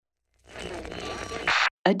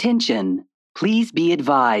Attention, please be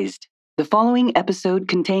advised. The following episode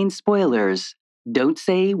contains spoilers. Don't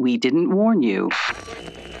say we didn't warn you.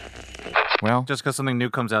 Well, just because something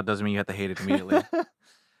new comes out doesn't mean you have to hate it immediately.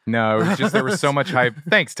 no, it was just there was so much hype.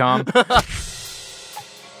 Thanks, Tom.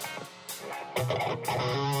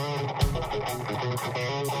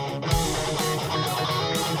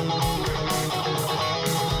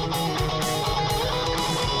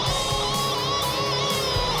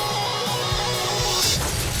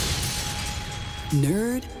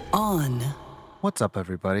 Nerd On. What's up,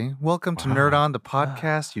 everybody? Welcome to Nerd On, the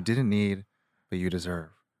podcast you didn't need, but you deserve.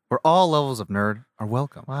 Where all levels of nerd are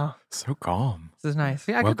welcome. Wow. So calm. This is nice.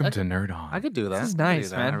 Yeah, Welcome to Nerd On. I could do that. This is I could nice, do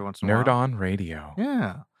that man. Every once in a Nerd while. On Radio.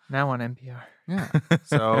 Yeah. Now on NPR. Yeah.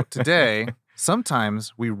 So today,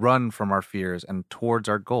 sometimes we run from our fears and towards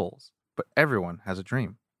our goals, but everyone has a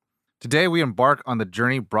dream. Today, we embark on the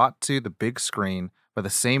journey brought to the big screen by the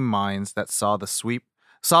same minds that saw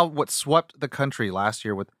what swept the country last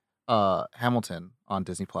year with Hamilton on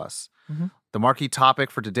Disney Plus. Mhm. The marquee topic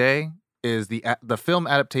for today is the film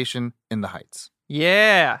adaptation In the Heights.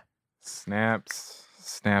 Yeah. Snaps all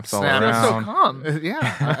Snaps. Feels so around. calm.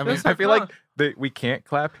 Yeah, I mean, Feels so I feel calm. like we can't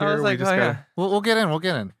clap I here. was like, we just oh, gotta, yeah. we'll get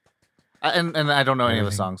in. And I don't know any of the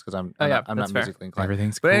Everything. songs because I'm Oh, yeah, not that's fair. musically inclined.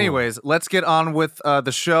 Everything's But cool. anyways, let's get on with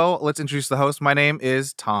the show. Let's introduce the host. My name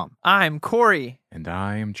is Tom. I'm Corey. And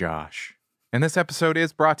I am Josh. And this episode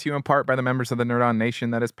is brought to you in part by the members of the Nerd On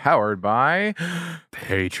Nation that is powered by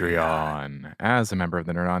Patreon. As a member of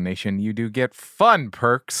the Nerd On Nation, you do get fun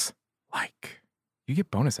perks like you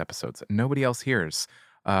get bonus episodes that nobody else hears.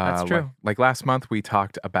 That's true. Like last month, we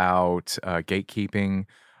talked about gatekeeping.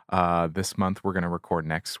 This month, we're going to record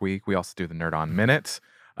next week. We also do the Nerd On Minute,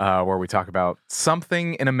 where we talk about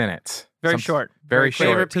something in a minute. Very short. Very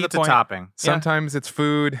Favorite short. to the Pizza point. topping. Sometimes it's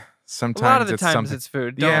food. A Sometimes lot of the it's times something. it's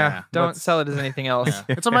food. Yeah, Don't let's- sell it as anything else. Yeah.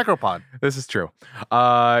 It's a micropod. This is true.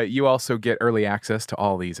 You also get early access to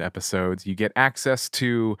all these episodes. You get access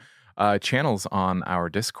to channels on our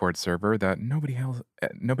Discord server that nobody else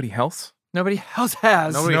has. Nobody else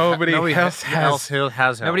has. Nobody else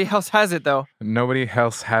has. Nobody else has it though. Nobody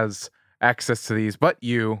else has access to these but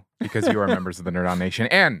you, because you are members of the Nerd On Nation,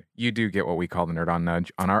 and you do get what we call the Nerd On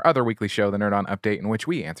Nudge on our other weekly show, the Nerd On Update, in which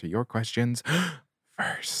we answer your questions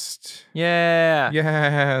first. Yeah.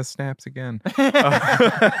 Yeah, snaps again. In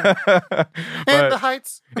the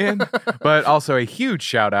Heights. But also a huge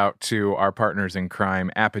shout out to our partners in crime,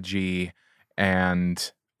 Apogee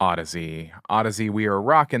and Odyssey. Odyssey, we are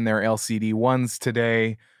rocking their LCD ones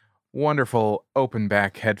today. Wonderful open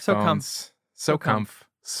back headphones. So comf.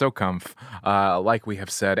 Like we have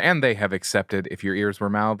said, and they have accepted, if your ears were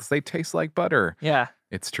mouths, they taste like butter. Yeah.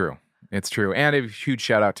 It's true. And a huge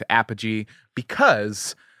shout out to Apogee,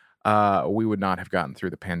 because we would not have gotten through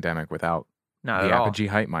the pandemic without Not the at all. Apogee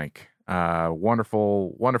Hype mic.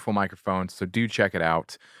 Wonderful microphone. So do check it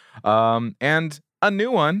out. And a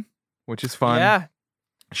new one, which is fun. Yeah.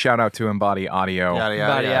 Shout out to Embody Audio. Yada,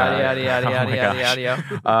 Yada, yada, yada, Oh my yada, yada,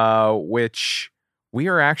 gosh. yada. Which we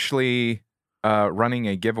are actually running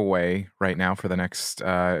a giveaway right now for the next,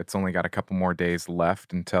 it's only got a couple more days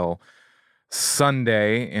left until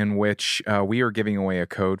Sunday, in which we are giving away a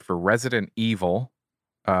code for Resident Evil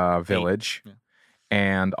Village, Yeah.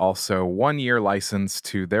 and also 1-year license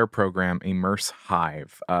to their program, Immerse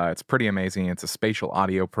Hive. It's pretty amazing. It's a spatial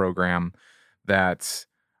audio program that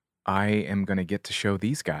I am going to get to show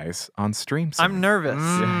these guys on stream soon. I'm nervous.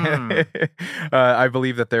 I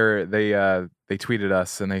believe that they tweeted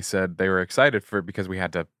us and they said they were excited because we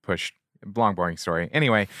had to push. Long boring story.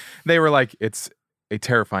 Anyway, they were like, it's a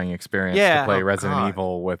terrifying experience to play Oh, Resident God.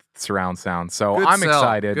 Evil with surround sound. So Good I'm sell.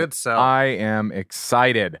 excited. Good sell. I am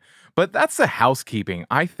excited. But that's the housekeeping.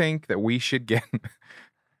 I think that we should get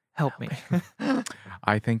Help me.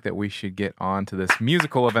 I think that we should get on to this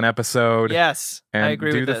musical of an episode. Yes. And I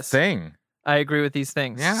agree do with the this. thing. I agree with these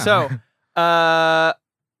things. Yeah. So,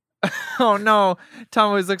 oh no, Tom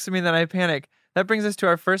always looks at me, then I panic. That brings us to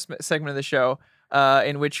our first segment of the show,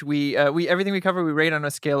 in which we everything we cover we rate on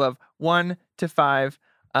a scale of 1 to 5,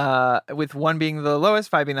 with 1 being the lowest,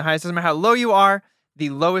 5 being the highest. Doesn't matter how low you are, the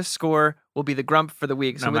lowest score will be the grump for the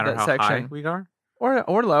week. So No with matter that how section, high we are.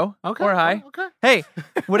 or low, Okay. or high. Okay. Hey,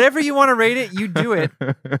 whatever you want to rate it, you do it.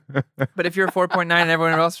 But if you're a 4.9 and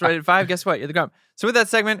everyone else rated 5, guess what? You're the grump. So with that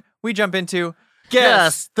segment, we jump into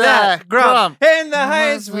Guess That Grump. In the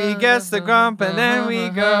heights, we guess the grump, and then we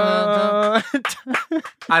go.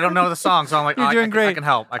 I don't know the song, so I'm like, You're doing great. I can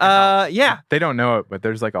help. I can help. Yeah. They don't know it, but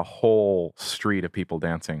there's like a whole street of people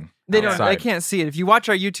dancing. They don't. outside. They can't see it. If you watch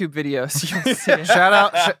our YouTube videos, you'll see it. Shout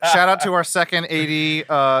out to our second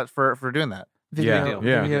AD for doing that. Video,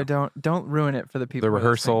 Yeah. video. Don't ruin it for the people. The who are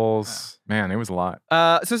listening. rehearsals, man, it was a lot.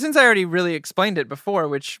 So since I already really explained it before,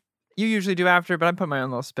 which you usually do after, but I put my own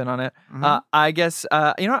little spin on it. Mhm. I guess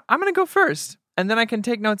you know what? I'm gonna go first, and then I can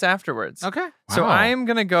take notes afterwards. Okay. So Wow. I am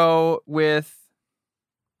gonna go with.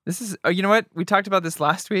 This is. You know what? We talked about this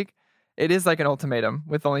last week. It is like an ultimatum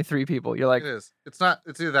with only 3 people. You're like, It is. It's not.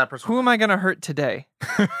 It's either that person. who am I gonna hurt today?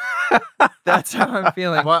 That's how I'm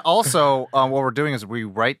feeling. But also, what we're doing is we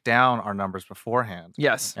write down our numbers beforehand,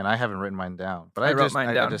 Yes, and I haven't written mine down, but I I, wrote just mine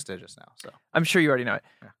I down. just did just now. So I'm sure you already know it.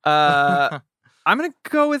 Yeah. I'm gonna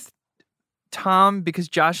go with Tom because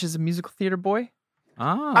Josh is a musical theater boy.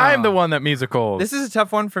 I'm the one that musicals. This is a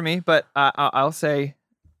tough one for me, but I'll say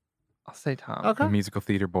Tom. Okay. The musical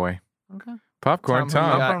theater boy. Okay. Popcorn Tom, who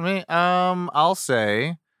you Tom. got? From me, I'll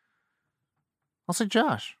say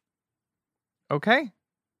Josh. Okay,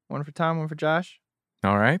 one for Tom, one for Josh.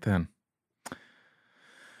 All right then.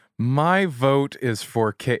 My vote is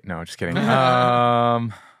for Kate. No, just kidding.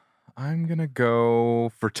 I'm gonna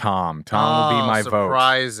go for Tom. Tom will be my vote.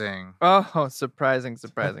 Surprising. Oh, surprising.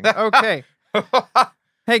 Okay.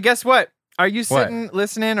 Hey, guess what? Are you sitting,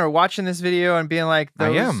 listening, or watching this video and being like, I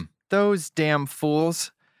am. Those damn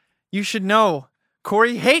fools. You should know.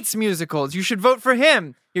 Corey hates musicals. You should vote for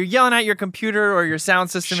him. You're yelling at your computer or your sound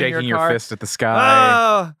system in Shaking your car. your fist at the sky.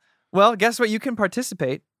 Oh. Well, guess what? You can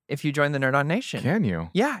participate if you join the Nerd On Nation. Can you?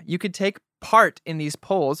 Yeah, you could take part in these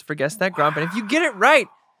polls for Guess That Grump. And if you get it right,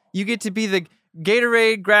 you get to be the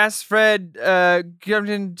Gatorade, Grass-Fed,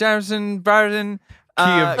 Captain Jameson, Barden, Key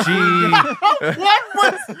of G. What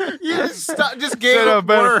was you just gave Shut up up,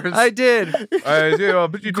 man. words? I did.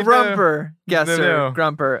 Grumper. Guesser. No.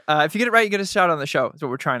 Grumper. If you get it right, you get a shout out on the show. That's what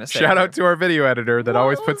we're trying to say. Shout out to our video editor that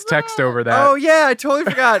always puts text over that. Oh, yeah, I totally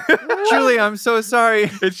forgot. Julie, I'm so sorry.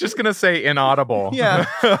 It's just gonna say inaudible. Yeah.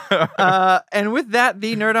 And with that,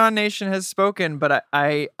 the Nerd On Nation has spoken, but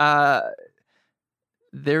I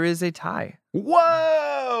there is a tie.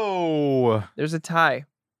 Whoa! There's a tie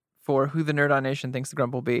for who the Nerd On Nation thinks the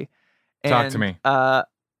Grump will be. Talk to me.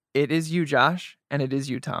 It is you, Josh, and it is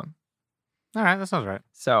you, Tom. All right, that sounds right.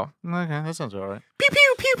 So, Okay, that sounds all right. pew,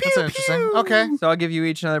 pew, pew, That's interesting. Okay. So I'll give you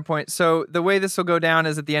each another point. So the way this will go down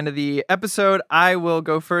is at the end of the episode, I will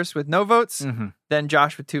go first with no votes, Mm-hmm. then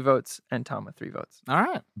Josh with 2 votes, and Tom with 3 votes. All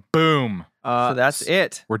right. Boom. So that's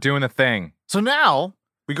it. We're doing a thing. So now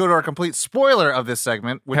we go to our complete spoiler of this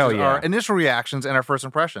segment, which Hell is yeah. our initial reactions and our first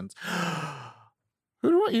impressions. Who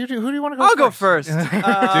do you want to go? I'll go first. Do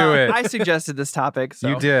it. I suggested this topic. So.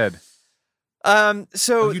 You did. So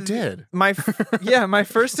Oh, you did. my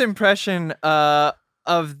first impression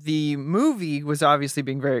of the movie was obviously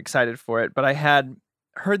being very excited for it, but I had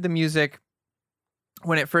heard the music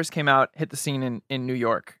when it first came out, hit the scene in New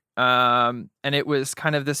York. And it was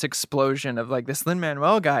kind of this explosion of like this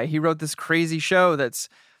Lin-Manuel guy. He wrote this crazy show that's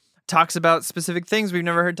talks about specific things we've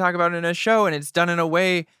never heard talk about in a show, and it's done in a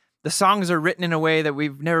way, the songs are written in a way that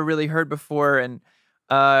we've never really heard before. And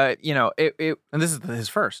it And this is his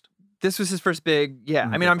first. this was his first big, yeah.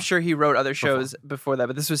 I mean, I'm sure he wrote other shows before that,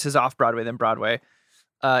 but this was his off-Broadway, then Broadway,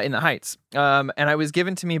 In the Heights. And I was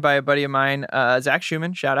given to me by a buddy of mine, Zach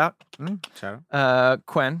Schumann, shout out, Shout out.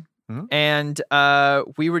 Quen. Mhm. And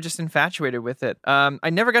we were just infatuated with it. I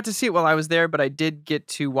never got to see it while I was there, but I did get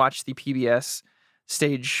to watch the PBS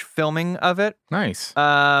stage filming of it, Nice. which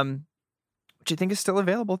I think is still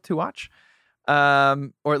available to watch,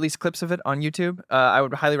 or at least clips of it on YouTube. I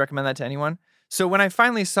would highly recommend that to anyone. So when I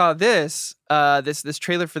finally saw this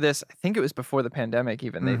trailer for this, I think it was before the pandemic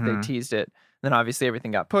even, they Mhm. teased it. Then obviously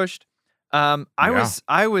everything got pushed.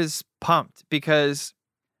 I was pumped because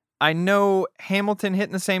I know Hamilton hit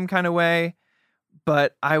in the same kind of way,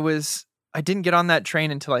 but I didn't get on that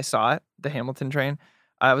train until I saw it, the Hamilton train.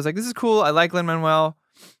 I was like, this is cool. I like Lin-Manuel,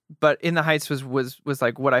 but In the Heights was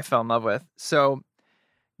like what I fell in love with. So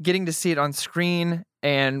getting to see it on screen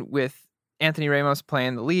and with Anthony Ramos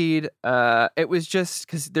playing the lead, it was just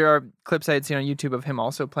because there are clips I had seen on YouTube of him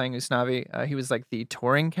also playing Usnavi. He was like the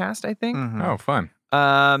touring cast, I think. Mhm. Oh, fun.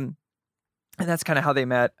 And that's kind of how they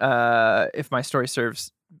met, if my story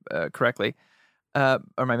serves correctly, or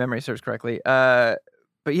my memory serves correctly. But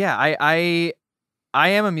yeah, I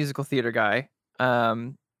am a musical theater guy.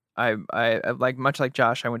 I like, much like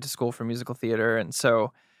Josh, I went to school for musical theater, and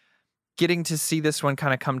so getting to see this one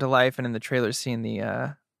kind of come to life, and in the trailer seeing the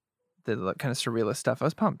kind of surrealist stuff, I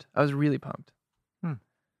was pumped. I was really pumped.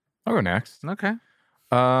 I'll go next. Okay.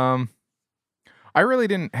 I really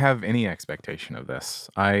didn't have any expectation of this.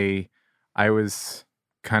 I was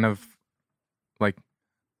kind of like,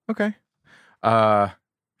 okay.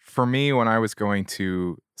 For me, when I was going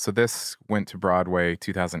to, so this went to Broadway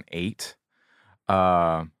 2008.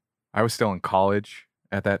 I was still in college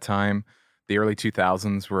at that time. The early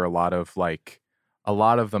 2000s were a lot of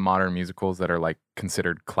the modern musicals that are like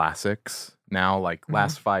considered classics now. Like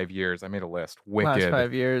last 5 years, I made a list. Wicked. Last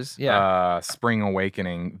 5 years, yeah. Spring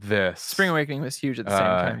Awakening. Spring Awakening was huge at the same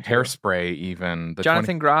time. Too. Hairspray, even.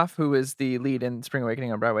 Jonathan Groff, who is the lead in Spring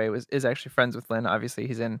Awakening on Broadway, is actually friends with Lin. Obviously,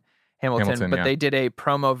 he's in Hamilton, but they did a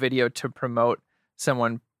promo video to promote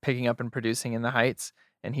someone picking up and producing In the Heights,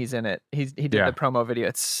 and he's in it. He did the promo video.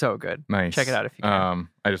 It's so good. Nice. Check it out if you can.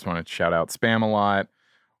 I just want to shout out Spamalot.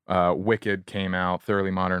 Wicked came out.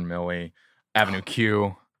 Thoroughly Modern Millie. Avenue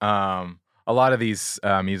Q. A lot of these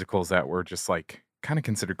musicals that were just like kind of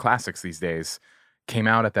considered classics these days came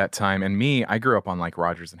out at that time. And I grew up on like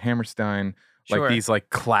Rodgers and Hammerstein, like these like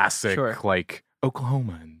classic like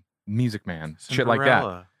Oklahoma and Music Man, shit like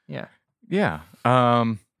that. Yeah. Yeah.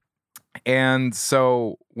 And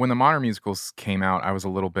so when the modern musicals came out, I was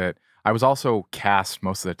also cast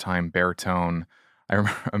most of the time baritone. I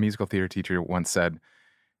remember a musical theater teacher once said,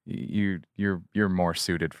 you're more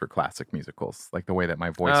suited for classic musicals, like the way that my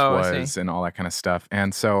voice was and all that kind of stuff.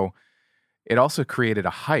 And so it also created a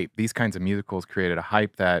hype. These kinds of musicals created a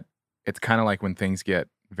hype that it's kind of like when things get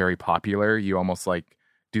very popular, you almost like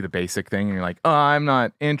do the basic thing and you're like, oh, I'm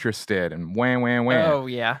not interested, and wham. Oh,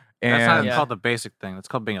 yeah. And that's not called the basic thing. That's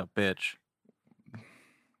called being a bitch.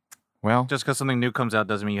 Well, just because something new comes out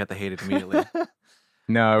doesn't mean you have to hate it immediately.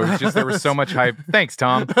 No, it was just there was so much hype. Thanks,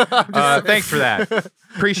 Tom. Thanks for that.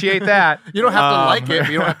 Appreciate that. You don't have to like it,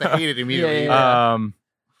 but you don't have to hate it immediately.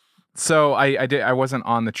 So I wasn't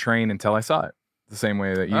on the train until I saw it, the same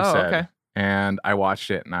way that you said. Okay. And I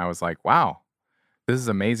watched it and I was like, wow, this is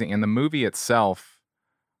amazing. And the movie itself,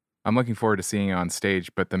 I'm looking forward to seeing it on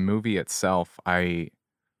stage, but the movie itself,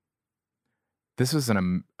 this was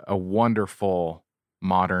a wonderful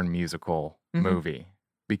modern musical movie.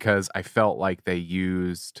 Because I felt like they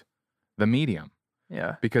used the medium.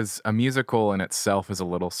 Yeah. Because a musical in itself is a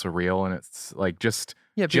little surreal, and it's like just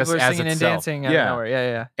people are as singing itself. and dancing out of nowhere.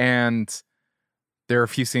 Yeah. And there are a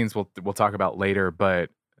few scenes we'll talk about later, but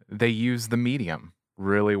they use the medium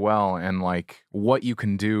really well, and like what you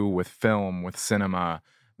can do with film, with cinema,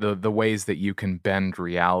 the ways that you can bend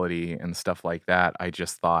reality and stuff like that. I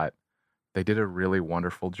just thought they did a really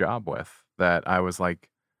wonderful job with that. I was like,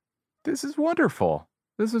 this is wonderful.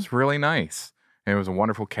 This is really nice. And it was a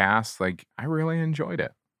wonderful cast. Like, I really enjoyed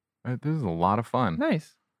it. This is a lot of fun.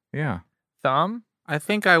 Nice. Yeah. Thom? I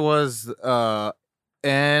think I was I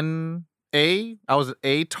was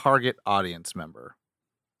a target audience member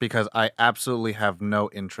because I absolutely have no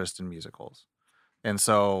interest in musicals. And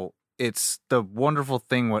so it's the wonderful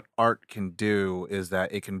thing what art can do is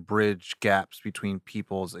that it can bridge gaps between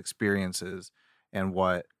people's experiences and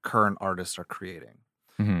what current artists are creating.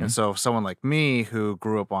 And so someone like me who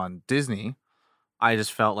grew up on Disney, I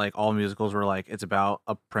just felt like all musicals were like, it's about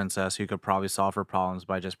a princess who could probably solve her problems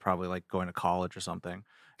by just probably like going to college or something.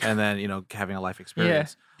 And then, having a life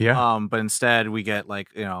experience. Yeah. But instead we get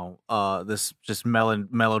like, this just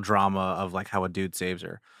melodrama of like how a dude saves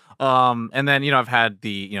her. And then, I've had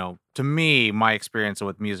to me, my experience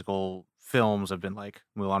with musical films have been like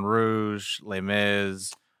Moulin Rouge, Les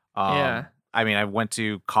Mis. I mean, I went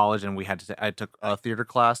to college and I took a theater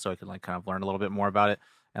class so I could like kind of learn a little bit more about it.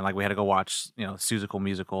 And like we had to go watch, Seussical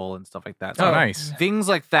musical and stuff like that. So nice. Things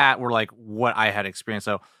like that were like what I had experienced.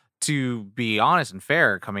 So to be honest and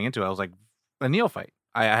fair coming into it, I was like a neophyte.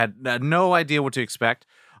 I had no idea what to expect.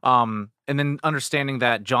 And then understanding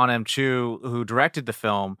that John M. Chu, who directed the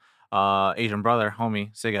film, Asian brother, homie,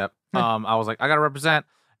 Sig Up, I was like, I got to represent.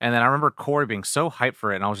 And then I remember Corey being so hyped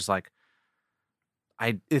for it. And I was just like,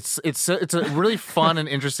 it's a really fun and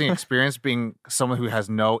interesting experience being someone who has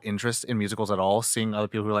no interest in musicals at all, seeing other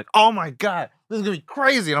people who are like, oh my God, this is going to be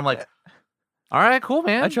crazy. And I'm like, all right, cool,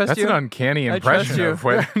 man. I trust That's you. an uncanny impression of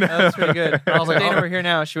what... That's pretty good. I was like, Dana were here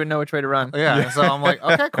now. She would know which way to run. Yeah. So I'm like,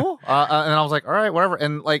 okay, cool. And I was like, all right, whatever.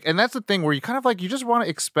 And that's the thing where you kind of like, you just want to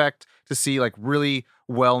expect to see like really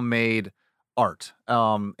well-made art.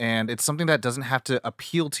 And it's something that doesn't have to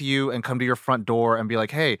appeal to you and come to your front door and be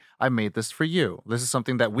like, hey, I made this for you. This is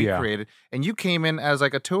something that we created. And you came in as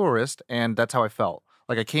like a tourist, and that's how I felt.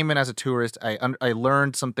 Like I came in as a tourist. I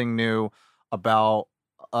learned something new about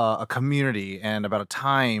a community and about a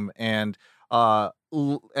time, and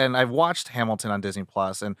I've watched Hamilton on Disney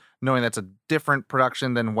Plus, and knowing that's a different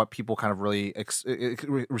production than what people kind of really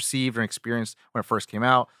received and experienced when it first came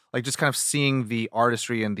out, like just kind of seeing the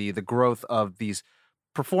artistry and the growth of these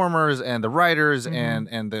performers and the writers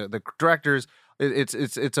and the directors,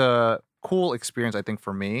 it's a cool experience, I think,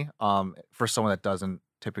 for me, for someone that doesn't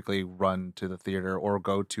typically run to the theater or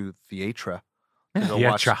go to theatre.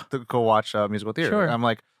 To go watch musical theater. Sure. I'm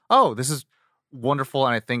like, oh, this is wonderful.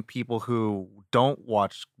 And I think people who don't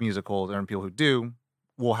watch musicals and people who do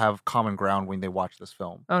will have common ground when they watch this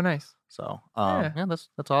film. Oh, nice. So, Yeah. that's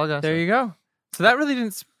all I got. There you go. So that really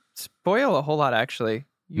didn't spoil a whole lot, actually.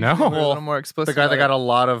 No. Usually we're a Well, little more explicit. The guy that about got a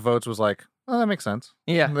lot of votes was like, oh, that makes sense.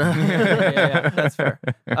 it. Yeah, that's fair.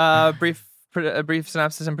 A brief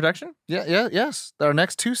synopsis and production. Yes. Our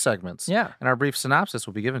next 2 segments. Yeah. And our brief synopsis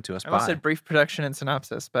will be given to us I almost by. said brief production and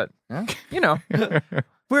synopsis, but Yeah. you know,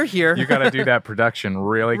 we're here. You got to do that production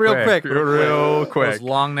really Real quick. quick. Real quick. Those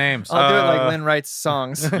long names. I'll do it like Lynn writes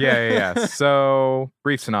songs. Yeah. So,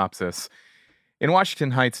 brief synopsis. In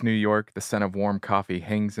Washington Heights, New York, the scent of warm coffee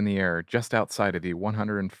hangs in the air just outside of the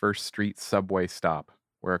 101st Street subway stop,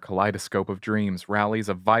 where a kaleidoscope of dreams rallies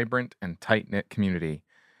a vibrant and tight-knit community.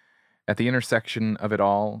 At the intersection of it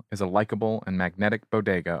all is a likable and magnetic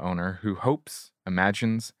bodega owner who hopes,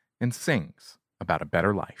 imagines, and sings about a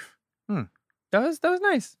better life. That was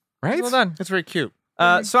nice. Right? Well done. It's very cute.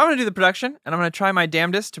 So I'm going to do the production, and I'm going to try my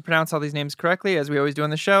damnedest to pronounce all these names correctly, as we always do on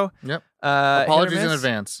the show. Yep. Hit or Apologies in miss.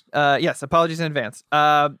 advance. Yes, apologies in advance.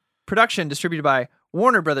 Production distributed by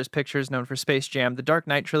Warner Brothers Pictures, known for Space Jam, The Dark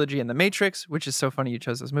Knight Trilogy, and The Matrix, which is so funny you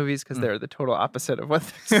chose those movies because they're the total opposite of what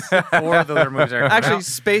this 4 of the other movies are Actually,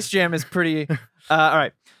 Space Jam is pretty... all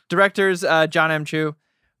right. Directors, John M. Chu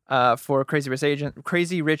for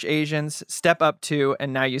Crazy Rich Asians, Step Up 2,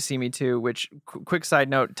 and Now You See Me 2, which, quick side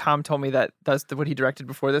note, Tom told me that that's what he directed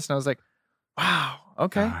before this, and I was like, wow,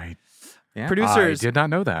 okay. Yeah. I Producers, did not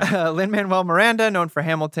know that. Lin-Manuel Miranda, known for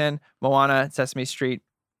Hamilton, Moana, Sesame Street.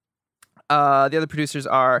 The other producers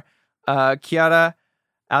are Chiara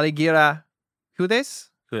Aligira Hudes.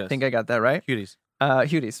 I think I got that right. Cuties.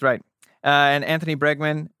 Hudes, right. And Anthony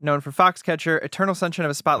Bregman, known for Foxcatcher, Eternal Sunshine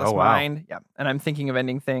of a Spotless Oh, wow. Mind. Yeah, and I'm Thinking of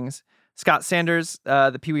Ending Things. Scott Sanders,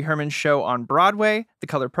 The Pee Wee Herman Show on Broadway, The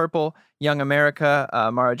Color Purple, Young America,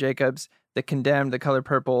 Mara Jacobs, The Condemned, The Color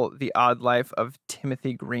Purple, The Odd Life of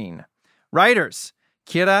Timothy Green. Writers,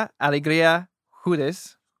 Kira Alegria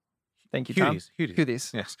Hudes. Thank you, Tom.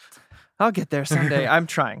 Hudes. Yes. I'll get there someday. I'm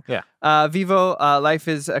trying. Yeah. Vivo, Life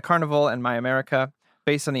is a Carnival and My America,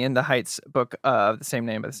 based on the In the Heights book of the same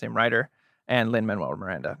name by the same writer, and Lin-Manuel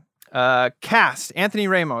Miranda. Cast, Anthony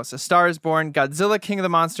Ramos, A Star is Born, Godzilla, King of the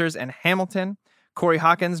Monsters, and Hamilton. Corey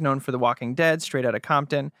Hawkins, known for The Walking Dead, Straight Outta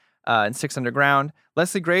Compton, and Six Underground.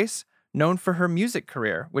 Leslie Grace, known for her music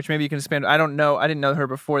career, which maybe you can expand. I don't know. I didn't know her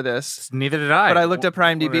before this. Neither did I. But I looked up her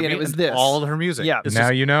IMDb and it was this. All of her music. Yeah. It's Now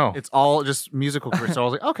just- you know. It's all just musical career. So I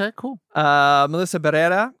was like, okay, cool. Melissa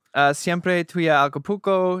Barrera, Siempre Tuya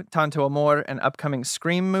Acapulco, Tanto Amor, an upcoming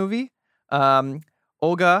Scream movie.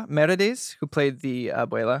 Olga Mercedes, who played the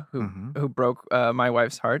abuela, who broke my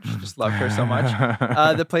wife's heart. She just loved her so much.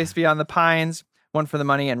 The Place Beyond the Pines, One for the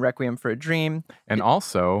Money, and Requiem for a Dream. And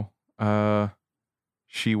also,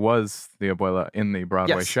 she was the abuela in the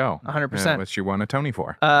Broadway Yes, show. 100%. Which she won a Tony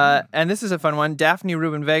for. And this is a fun one. Daphne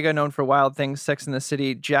Rubin Vega, known for Wild Things, Sex and the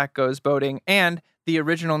City, Jack Goes Boating, and the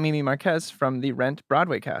original Mimi Marquez from the Rent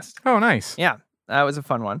Broadway cast. Oh, nice. Yeah, that was a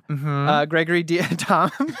fun one. Mm-hmm. Gregory Tom.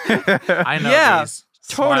 I know yeah, these.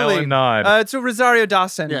 Smile totally. and nod. So Rosario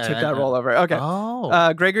Dawson Yeah, took I that know. role over. Okay.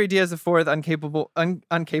 Oh. Gregory Diaz IV, Unbreakable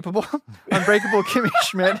Kimmy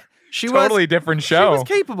Schmidt. She Totally different She show. was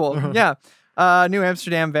capable. Yeah. New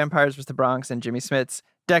Amsterdam, Vampires vs. the Bronx, and Jimmy Smits,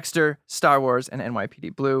 Dexter, Star Wars, and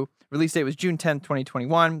NYPD Blue. Release date was June 10th,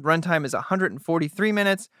 2021. Runtime is 143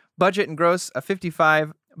 minutes. Budget and gross, a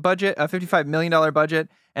 $55 million budget,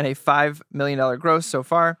 and a $5 million gross so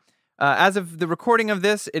far. As of the recording of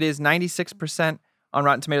this, it is 96% on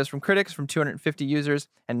Rotten Tomatoes from critics from 250 users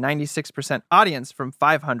and 96% audience from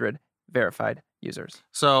 500 verified users.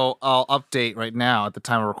 So I'll update right now at the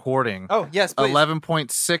time of recording. Oh, yes, please.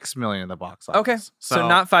 11.6 million in the box office. Okay. So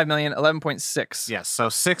not 5 million, 11.6. Yes. So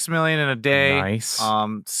 6 million in a day. Nice.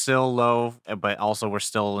 Still low, but also we're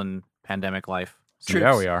still in pandemic life.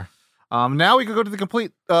 Yeah, we are. Now we could go to the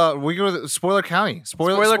complete. We go to the spoiler county.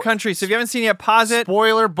 Spoiler country. So if you haven't seen it yet, pause it.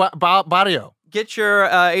 Spoiler barrio. Get your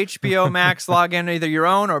HBO Max login, either your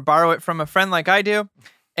own or borrow it from a friend like I do,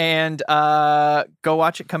 and go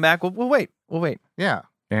watch it. Come back. We'll wait. We'll wait. Yeah.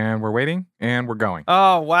 And we're waiting, and we're going.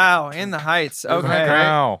 Oh wow! In the Heights. Isn't that Okay. great?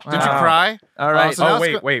 Wow. Did you Wow. cry? All right. So now Oh,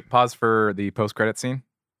 let's wait. Pause for the post-credit scene.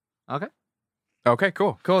 Okay. Okay,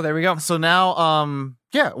 cool. Cool. There we go. So now,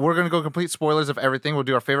 yeah, we're gonna go complete spoilers of everything. We'll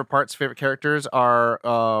do our favorite parts, favorite characters,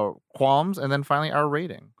 our qualms, and then finally our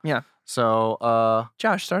rating. Yeah. So,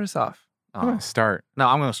 Josh, start us off. I'm going to start. No,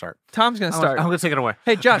 I'm gonna start. Tom's gonna start. I'm gonna take it away.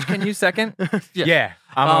 Hey, Josh, can you second? Yeah,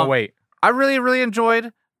 I'm going to wait. I really, really enjoyed,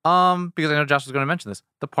 because I know Josh was gonna mention this,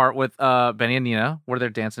 the part with Benny and Nina where they're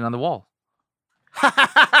dancing on the wall.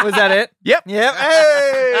 Was that it? Yep. Yep.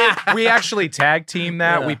 Hey! We actually tag team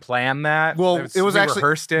that. Yeah. We planned that. Well, it was we actually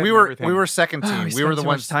rehearsed it. we and were everything. we were second team. We we were spent the too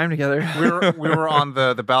ones much time together. we were on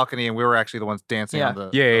the balcony and we were actually the ones dancing Yeah. on the,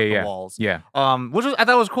 Yeah. the walls. Yeah. Which was, I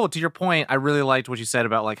thought was cool. To your point, I really liked what you said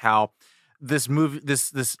about like how this movie,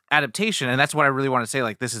 this adaptation, and that's what I really want to say.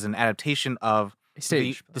 Like this is an adaptation of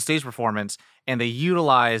Stage. the stage performance, and they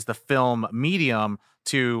utilize the film medium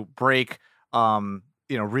to break,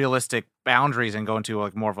 realistic boundaries and go into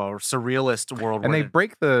like more of a surrealist world. And where they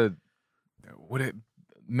break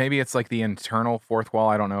maybe it's like the internal fourth wall.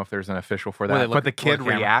 I don't know if there's an official for Where they that. look But the kid to the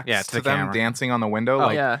camera. reacts Yeah, to to the them camera. dancing on the window. Oh,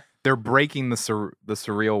 like yeah. they're breaking the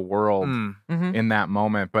surreal world Mm-hmm. in that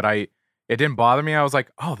moment. But it didn't bother me. I was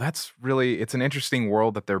like, oh, it's an interesting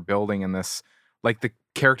world that they're building in this. Like the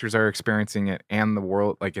characters are experiencing it and the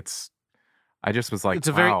world. Like I just was like, it's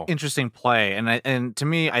a wow. very interesting play, and to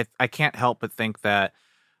me, I can't help but think that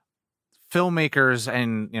filmmakers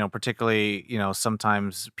and particularly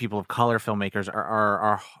sometimes people of color filmmakers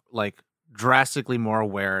are like drastically more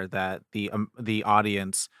aware that the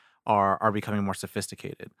audience are becoming more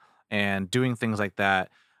sophisticated, and doing things like that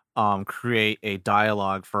create a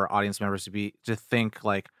dialogue for audience members to think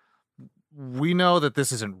like, we know that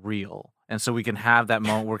this isn't real, and so we can have that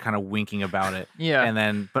moment we're kind of winking about it. Yeah. And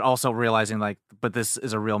then, but also realizing like, but this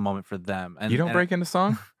is a real moment for them. And You don't break into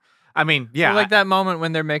song? I mean, yeah, Or like that moment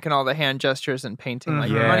when they're making all the hand gestures and painting, like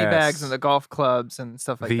the money bags Yes. and the golf clubs and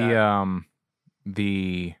stuff like that.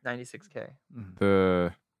 The 96K.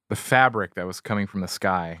 the fabric that was coming from the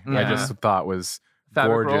sky, I Yeah. just thought was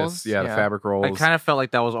Fabric gorgeous. rolls? Yeah, the Yeah. fabric rolls. I kind of felt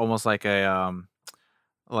like that was almost like a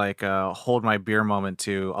hold my beer moment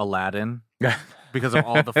to Aladdin because of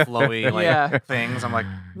all the flowy like Yeah. things. I'm like,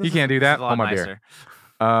 You can't do this that. is a lot Hold my beer. nicer.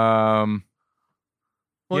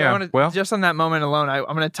 Well, Yeah, I wanna, well- just on that moment alone, I'm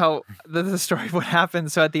going to tell the story of what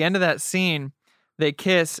happened. So at the end of that scene, they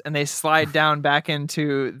kiss and they slide down back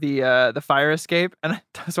into the fire escape. And I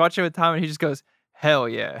was watching it with Tom, and he just goes, "Hell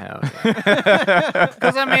yeah!" Hell yeah.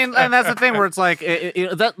 Because I mean, and that's the thing where it's like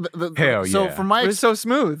Hell So yeah. from my It was so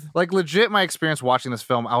smooth. like legit my experience watching this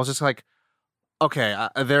film, I was just like, okay,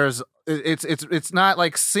 it's not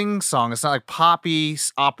like sing song, it's not like poppy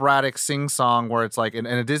operatic sing song where it's like in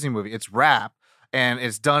a Disney movie. It's rap, and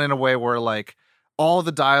it's done in a way where like all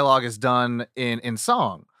the dialogue is done in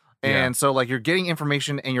song. Yeah. And so like you're getting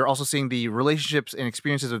information, and you're also seeing the relationships and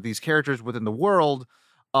experiences of these characters within the world.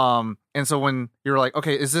 And so when you're like,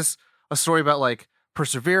 okay, is this a story about like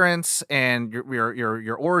perseverance and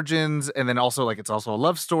your origins, and then also like it's also a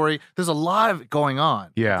love story? There's a lot of it going on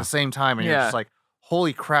at Yeah. the same time, and you're Yeah. just like,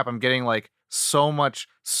 holy crap, I'm getting like so much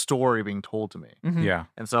story being told to me. Mhm. Yeah.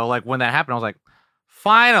 And so like when that happened, I was like,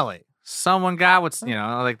 finally, someone got what's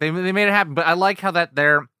like they made it happen. But I like how that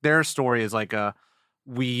their story is like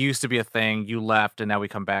we used to be a thing, you left, and now we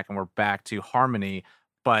come back and we're back to harmony.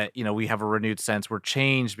 But we have a renewed sense. We're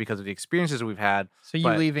changed because of the experiences that we've had. So you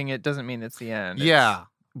But- leaving it doesn't mean it's the end. Yeah.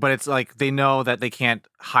 But it's like they know that they can't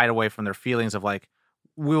hide away from their feelings of like,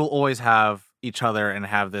 we'll always have each other and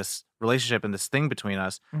have this relationship and this thing between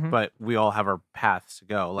us, Mhm. but we all have our paths to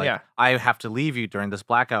go. Like, Yeah. I have to leave you during this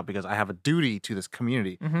blackout because I have a duty to this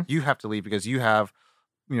community. Mhm. You have to leave because you have,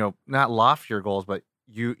 not loftier goals, but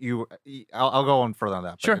I'll go on further on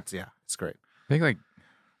that. But Sure. it's great. I think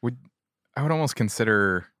I would almost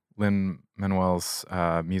consider Lin-Manuel's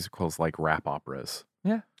musicals like rap operas.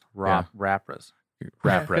 Rappers.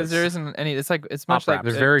 Rap because there isn't any. It's much Opera. like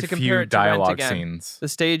There's to very compare few it to Rent dialogue again, scenes. The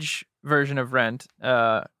stage version of Rent,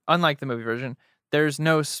 unlike the movie version, there's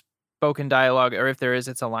no spoken dialogue, or if there is,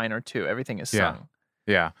 it's a line or two. Everything is Yeah. sung.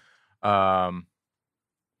 Yeah.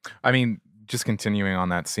 I mean, just continuing on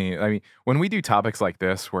that scene. I mean, when we do topics like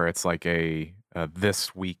this, where it's like a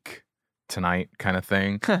this week tonight kind of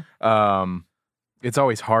thing, it's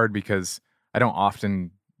always hard because I don't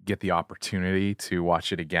often get the opportunity to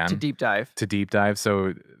watch it again To deep dive. to deep dive.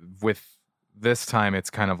 So with this time, it's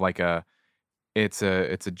kind of like it's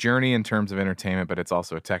a journey in terms of entertainment, but it's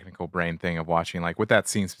also a technical brain thing of watching. Like with that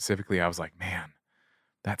scene specifically, I was like, man,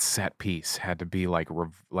 that set piece had to be like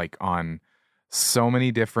on so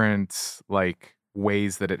many different like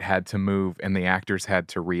ways that it had to move, and the actors had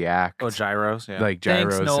to react. Oh, gyros. Yeah. Like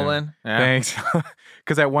gyros. Thanks, and- Nolan. Yeah. Thanks.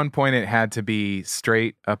 Because at one point it had to be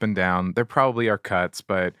straight up and down. There probably are cuts,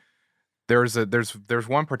 but there's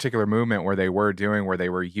one particular movement where they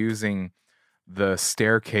were using the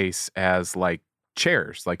staircase as like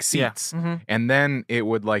chairs, like Yeah. seats. hmm And then it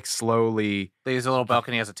would like slowly They use a little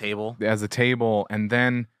balcony as a table. as a table, and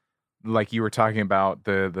then like you were talking about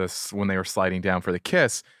the when they were sliding down for the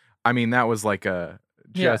kiss. I mean, that was like Yeah.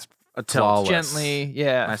 just A tilt. flawless. Gently,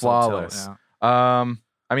 yeah. Nice little tilt, flawless. yeah.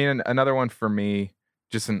 I mean, another one for me,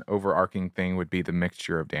 just an overarching thing would be the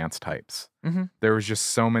mixture of dance types. Mhm. There was just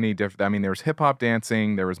so many different. I mean, there was hip hop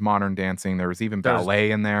dancing, there was modern dancing, there was even There's-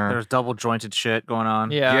 ballet in there. There's double jointed shit going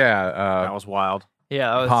on. Yeah. That was wild.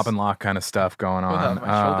 Yeah. I was, Pop and lock kind of stuff going on.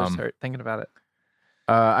 My shoulders hurt thinking about it.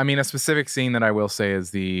 I mean, a specific scene that I will say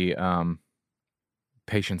is the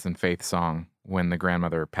Patience and Faith song when the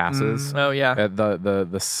grandmother passes Oh yeah. at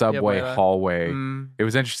the subway Yeah, hallway. Mm. It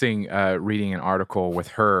was interesting reading an article with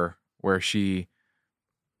her where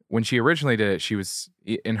when she originally did it, she was,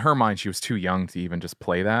 in her mind, she was too young to even just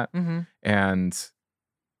play that. Mm-hmm.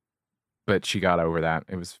 But she got over that.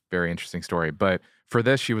 It was a very interesting story. But for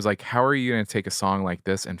this, she was like, how are you going to take a song like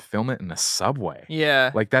this and film it in the subway?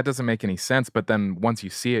 Yeah. Like, that doesn't make any sense. But then once you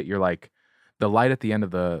see it, you're like, the light at the end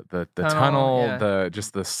of the tunnel, yeah.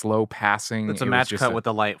 the slow passing. It's a it was match just cut with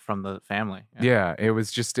the light from the family. Yeah, it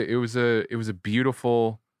was a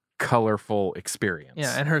beautiful, colorful experience.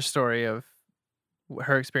 Yeah, and her story of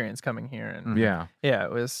her experience coming here, and yeah,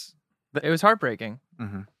 it was heartbreaking,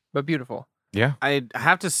 Mhm. but beautiful. yeah. I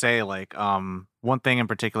have to say, like, one thing in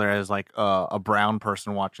particular as like a brown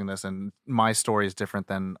person watching this, and my story is different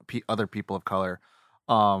than other people of color.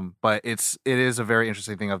 But it is a very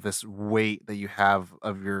interesting thing of this weight that you have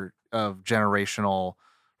of generational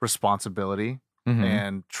responsibility Mhm.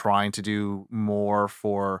 and trying to do more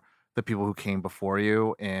for the people who came before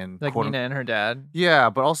you, and Like Nina and her dad. yeah,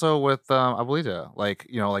 but also with Abuelita, like,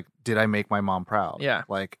 like, did I make my mom proud? Yeah.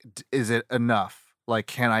 Like, is it enough? Like,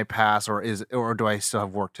 can I pass, or do I still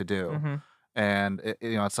have work to do? Mm-hmm. And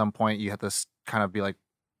at some point you have to kind of be like,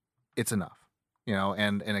 it's enough,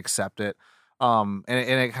 and accept it. And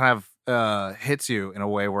it kind of hits you in a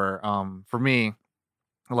way where, for me,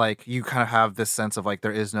 like, you kind of have this sense of like,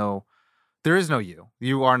 there is no you.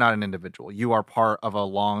 You are not an individual. You are part of a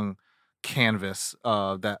long canvas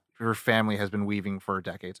that your family has been weaving for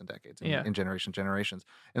decades and decades, in generations.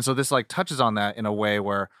 And so this like touches on that in a way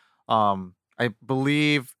where, I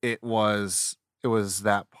believe it was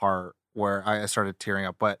that part where I started tearing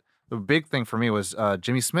up. But the big thing for me was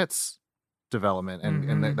Jimmy Smith's development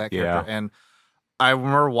and that character. Yeah. And I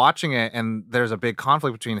remember watching it, and there's a big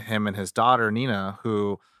conflict between him and his daughter Nina,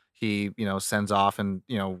 who he sends off and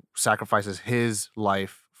sacrifices his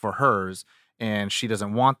life for hers, and she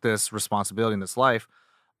doesn't want this responsibility in this life.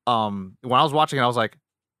 When I was watching it, I was like,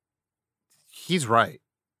 he's right.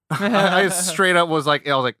 I straight up was like,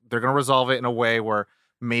 they're gonna resolve it in a way where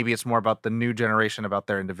maybe it's more about the new generation, about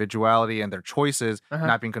their individuality and their choices,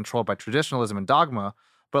 not being controlled by traditionalism and dogma.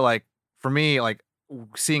 But like, for me, like,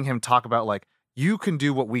 seeing him talk about like, you can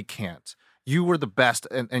do what we can't. You were the best,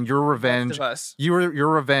 and your revenge. Your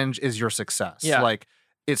revenge is your success. Yeah. Like,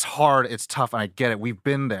 it's hard, it's tough, and I get it. We've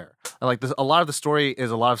been there. Like, a lot of the story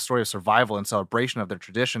is a lot of story of survival and celebration of their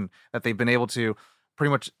tradition that they've been able to pretty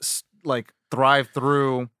much like thrive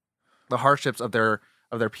through the hardships of their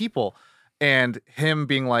people, and him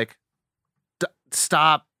being like,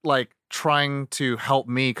 stop like trying to help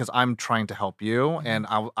me because I'm trying to help you. And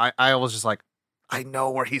I was just like, I know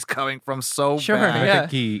where he's coming from so bad. I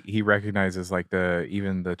think he recognizes like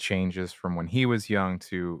even the changes from when he was young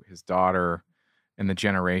to his daughter and the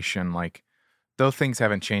generation. Like, though things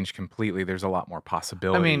haven't changed completely, there's a lot more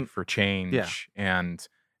possibility for change and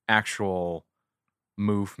actual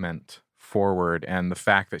movement forward. And the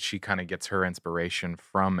fact that she kind of gets her inspiration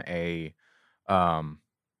from a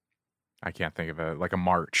I can't think of a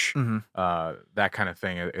march, that kind of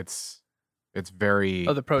thing. It's very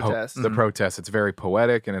the protest. The protest. It's very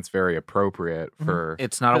poetic and it's very appropriate for.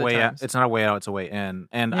 It's not a way out. It's not a way out. It's a way in.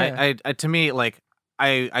 And I to me, like,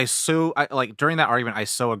 I like, during that argument, I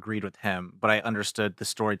so agreed with him, but I understood the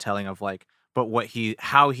storytelling of like, but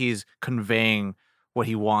how he's conveying what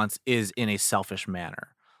he wants is in a selfish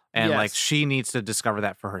manner, and like, she needs to discover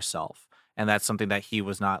that for herself. And that's something that he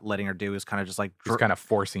was not letting her do. He was kind of just like... He's kind of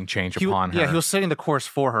forcing change upon her. Yeah, he was setting the course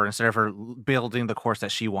for her instead of her building the course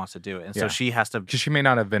that she wants to do. And so she has to... Because she may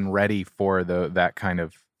not have been ready for that kind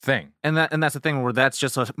of thing. And that's the thing, where that's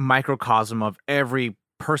just a microcosm of every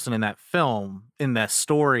person in that film, in that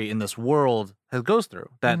story, in this world, goes through.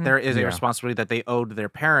 That there is a responsibility that they owe to their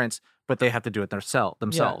parents, but they have to do it themselves.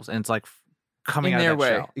 Yeah. And it's like coming out of their way.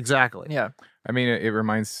 Shell. Exactly. Yeah. I mean, it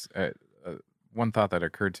reminds... one thought that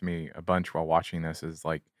occurred to me a bunch while watching this is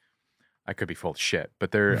like, I could be full of shit,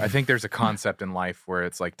 but I think there's a concept in life where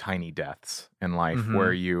it's like tiny deaths in life,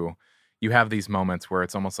 where you have these moments where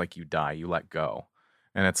it's almost like you die, you let go.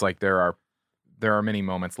 And it's like, there are many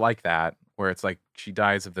moments like that where it's like she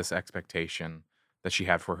dies of this expectation that she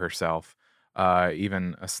had for herself.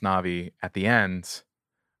 Even Asnavi at the end,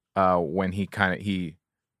 when he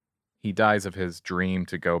dies of his dream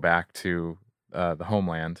to go back to the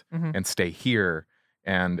homeland Mhm. and stay here.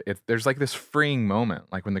 And there's like this freeing moment,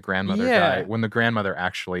 like when the grandmother Yeah. died, when the grandmother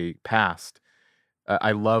actually passed.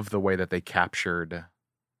 I love the way that they captured.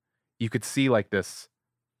 You could see like this.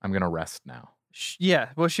 I'm gonna rest now. Yeah.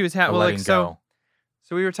 Well, she was The well, letting like go.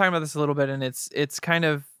 So we were talking about this a little bit, and it's kind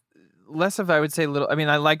of less of, I would say, little. I mean,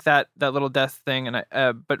 I like that little death thing, and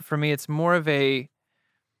but for me, it's more of a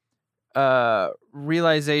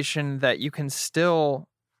realization that you can still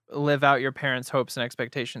live out your parents' hopes and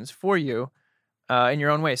expectations for you in your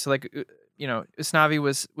own way. So, like, Usnavi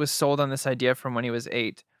was sold on this idea from when he was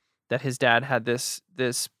 8 that his dad had this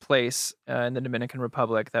place in the Dominican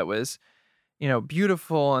Republic that was,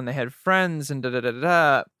 beautiful, and they had friends and da da da da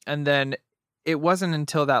da, and then it wasn't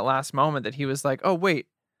until that last moment that he was like, "Oh wait,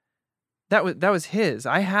 that was his.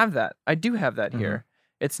 I have that. I do have that here."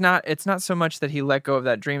 It's not so much that he let go of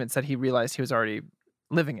that dream; it's that he realized he was already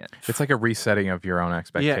living it. It's like a resetting of your own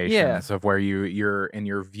expectations of where you're in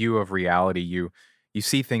your view of reality. You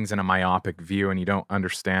see things in a myopic view, and you don't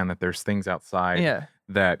understand that there's things outside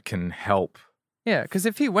that can help. Yeah, because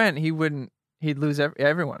if he went, he'd lose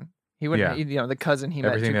everyone. He wouldn't, the cousin he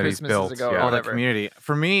Everything met 2 that he's Christmases built, ago, yeah. or All that whatever. community.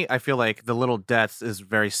 For me, I feel like the little deaths is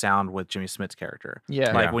very sound with Jimmy Smith's character.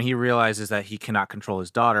 Yeah. Like Yeah. when he realizes that he cannot control his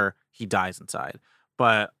daughter, he dies inside.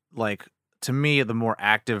 But like to me, the more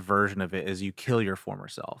active version of it is you kill your former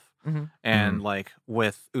self. Mhm. And like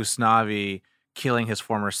with Usnavi killing his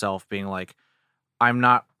former self, being like, I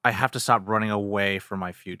have to stop running away from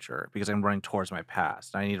my future because I'm running towards my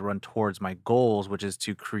past. I need to run towards my goals, which is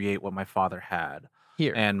to create what my father had.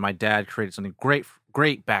 Here. And my dad created something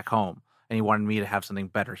great back home, and he wanted me to have something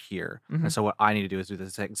better here. Mhm. And so what I need to do is do the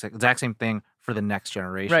exact same thing for the next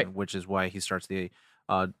generation, Right. which is why he starts the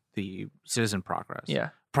citizen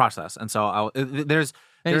process. And so And there-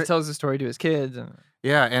 he tells the story to his kids. And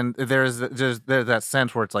yeah, and there's that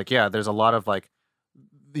sense where it's like, yeah, there's a lot of like,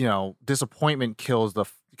 disappointment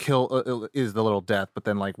is the little death, but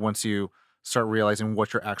then like once you start realizing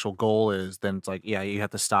what your actual goal is, then it's like, yeah, you have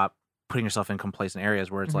to stop putting yourself in complacent areas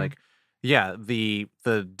where it's Mhm. like, yeah, the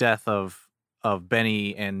death of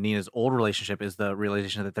Benny and Nina's old relationship is the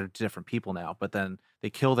realization that they're different people now, but then they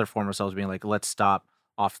kill their former selves, being like, let's stop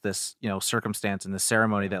off this circumstance and this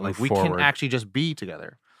ceremony that like Move we forward. can actually just be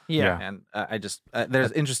together. yeah. And I just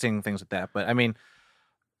there's interesting things with that, but I mean,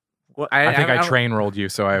 I think I don't- train rolled you,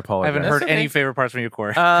 so I I apologize. haven't That's heard any okay. favorite parts from you,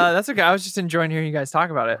 Corey. That's okay. I was just enjoying hearing you guys talk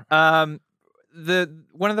about it.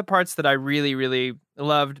 One of the parts that I really, really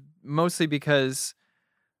loved, mostly because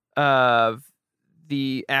of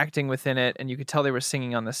the acting within it, and you could tell they were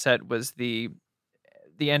singing on the set, was the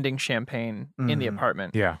ending champagne in the Mhm.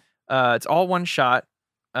 apartment. Yeah, It's all one shot,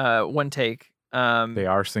 one take. they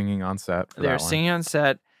are singing on set. For They're that one. singing on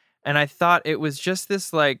set, and I thought it was just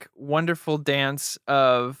this like wonderful dance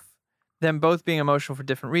of them both being emotional for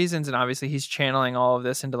different reasons, and obviously he's channeling all of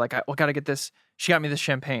this into like, I gotta get this. She got me this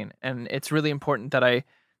champagne, and it's really important that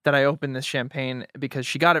I open this champagne because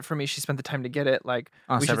she got it for me. She spent the time to get it. Like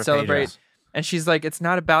On we should separate celebrate. pages. And she's like, it's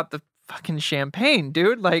not about the fucking champagne,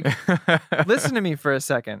 dude. Like, listen to me for a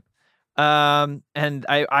second. And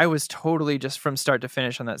I was totally just from start to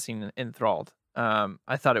finish on that scene enthralled.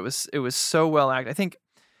 I thought it was so well acted. I think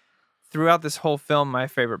throughout this whole film, my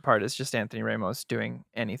favorite part is just Anthony Ramos doing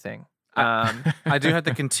anything. I do have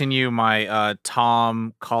to continue my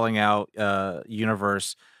Tom calling out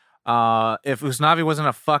universe. If Usnavi wasn't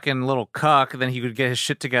a fucking little cuck, then he could get his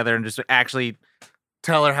shit together and just actually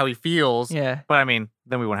tell her how he feels. Yeah. But I mean,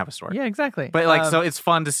 then we wouldn't have a story. Yeah, exactly. But like, so it's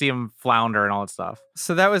fun to see him flounder and all that stuff.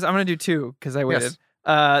 So that was, I'm going to do 2 because I waited.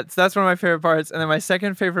 Yes. So that's one of my favorite parts. And then my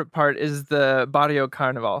second favorite part is the Barrio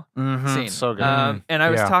Carnival scene. So good. And I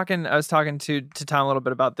was Yeah. talking to Tom a little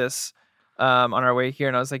bit about this on our way here,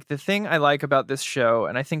 and I was like, the thing I like about this show,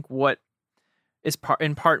 and I think what is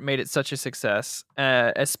in part made it such a success,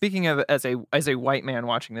 as speaking of as a white man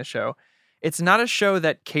watching this show, it's not a show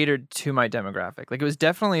that catered to my demographic. Like, it was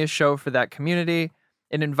definitely a show for that community.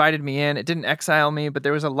 It invited me in. It didn't exile me, but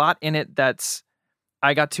there was a lot in it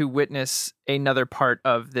I got to witness another part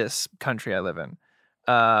of this country I live in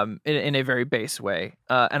a very base way.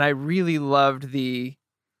 And I really loved the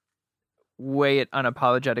way it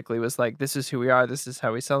unapologetically was like, this is who we are. This is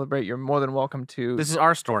how we celebrate. You're more than welcome to. This is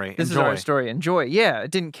our story. This Enjoy. is our story. Enjoy. Yeah. It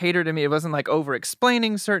didn't cater to me. It wasn't like over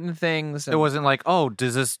explaining certain things. It wasn't like, oh,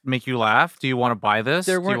 does this make you laugh? Do you want to buy this?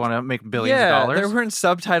 Do There you weren't- want to make billions yeah, of dollars? there weren't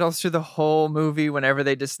subtitles through the whole movie whenever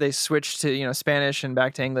they switched to, Spanish and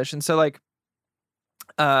back to English. And so like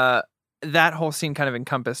that whole scene kind of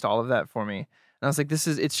encompassed all of that for me. And I was like,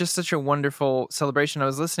 it's just such a wonderful celebration. I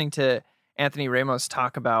was listening to Anthony Ramos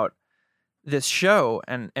talk about this show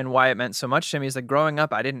and why it meant so much to me. He's like, growing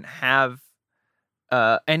up, I didn't have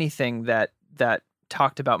anything that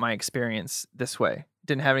talked about my experience this way.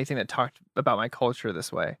 Didn't have anything that talked about my culture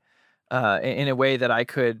this way. In a way that I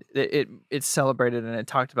could, it celebrated and it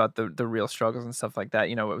talked about the real struggles and stuff like that.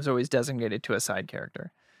 You know, it was always designated to a side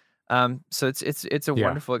character. So it's a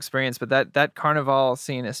wonderful experience. But that carnival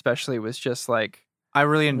scene especially was just like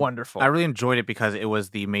wonderful. I really enjoyed it because it was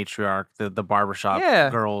the matriarch, the barbershop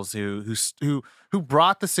girls who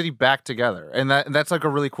brought the city back together, and that's like a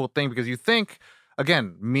really cool thing because you think,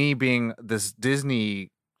 again, me being this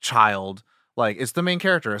Disney child. Like, it's the main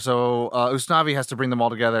character. So Usnavi has to bring them all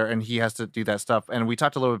together, and he has to do that stuff. And we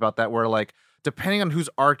talked a little bit about that, where, like, depending on whose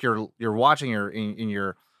arc you're watching or in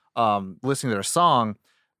your listening to their song,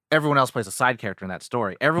 everyone else plays a side character in that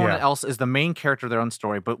story. Everyone else is the main character of their own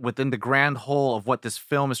story, but within the grand whole of what this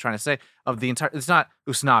film is trying to say, of the entire, it's not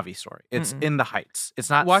Usnavi's story. It's In the Heights. It's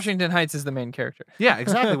not Washington Heights is the main character. Yeah,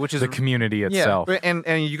 exactly. Which is the community itself. And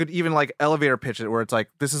you could even like elevator pitch it, where it's like,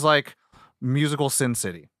 this is like musical Sin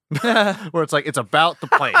City. Where it's like, it's about the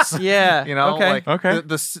place. Yeah. You know, okay. like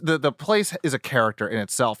the place is a character in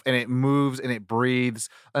itself, and it moves and it breathes,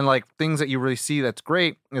 and like things that you really see that's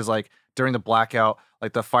great is like during the blackout,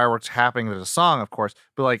 like the fireworks happening, there's a song, of course,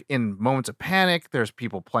 but like in moments of panic, there's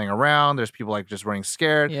people playing around, there's people like just running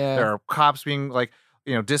scared. Yeah. There are cops being like,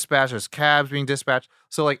 you know, dispatched, there's cabs being dispatched.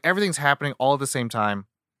 So like everything's happening all at the same time.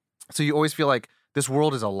 So you always feel like this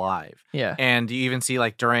world is alive. Yeah. And you even see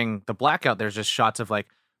like during the blackout, there's just shots of like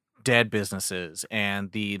dead businesses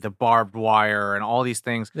and the barbed wire and all these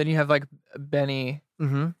things. Then you have like Benny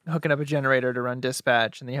hooking up a generator to run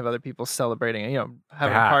dispatch, and then you have other people celebrating and, you know,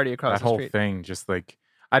 having a party across that the whole street. thing. Just like,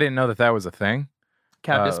 I didn't know that was a thing.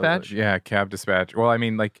 Cab dispatch. Yeah, cab dispatch. Well, I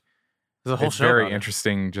mean, like, there's a whole it's show very about it.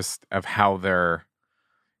 interesting just of how they're,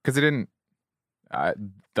 because it didn't.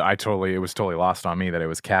 It was totally lost on me that it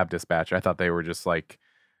was cab dispatch. I thought they were just like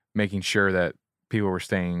making sure that people were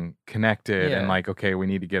staying connected and like, okay, we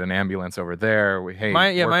need to get an ambulance over there. Work my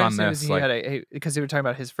on understanding this. is he had because they were talking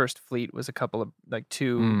about his first fleet was a couple of like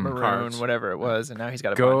two maroon cars. whatever it was, and now he's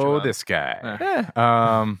got a bunch of go them. this guy.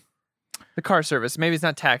 Yeah. The car service. Maybe it's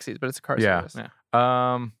not taxis, but it's a car service.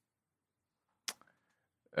 Yeah.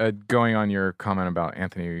 Going on your comment about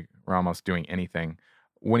Anthony Ramos doing anything,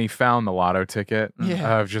 when he found the lotto ticket,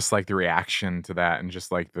 of just like the reaction to that, and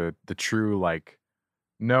just like the true like,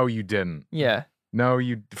 no, you didn't. Yeah. No,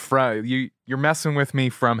 you're messing with me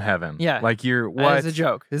from heaven. Yeah. Like you're what? It's a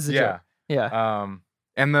joke. This is a joke. Yeah.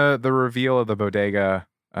 And the reveal of the bodega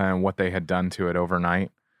and what they had done to it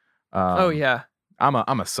overnight. Oh yeah. I'm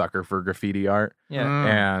a sucker for graffiti art. Yeah.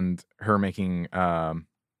 And her making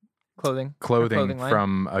Clothing line.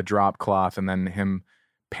 from a drop cloth, and then him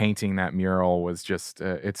painting that mural was just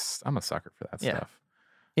I'm a sucker for that stuff.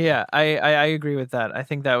 Yeah, I agree with that. I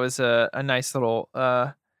think that was a nice little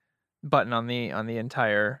button on the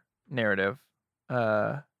entire narrative.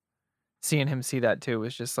 Seeing him see that too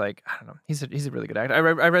was just like, I don't know. He's a really good actor.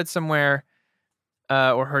 I read somewhere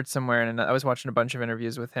or heard somewhere, and I was watching a bunch of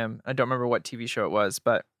interviews with him. I don't remember what TV show it was,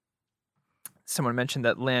 but someone mentioned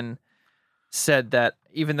that Lin said that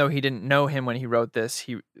even though he didn't know him when he wrote this,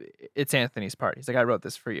 it's Anthony's part. He's like, I wrote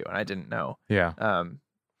this for you, and I didn't know. Yeah.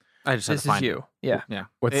 I just had This to find is you. Yeah.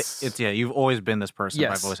 What's you've always been this person.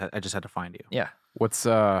 Yes. I just had to find you. Yeah. What's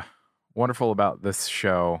wonderful about this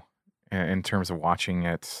show in terms of watching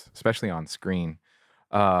it, especially on screen,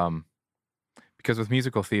 because with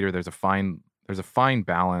musical theater, there's a fine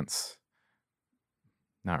balance.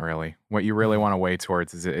 Not really. What you really want to weigh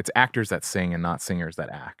towards is it's actors that sing and not singers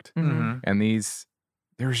that act. Mm-hmm. And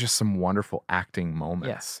there's just some wonderful acting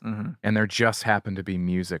moments. Yes. And there just happened to be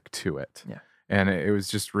music to it. Yeah. And it was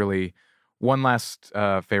just really one last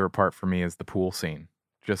favorite part for me is the pool scene.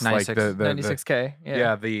 Just 96. like the 96K.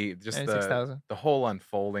 Yeah. the 96,000. the whole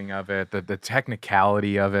unfolding of it, the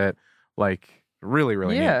technicality of it, like really,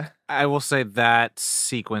 really neat. Yeah. I will say that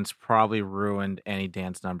sequence probably ruined any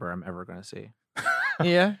dance number I'm ever going to see.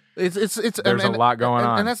 Yeah. It's There's a lot going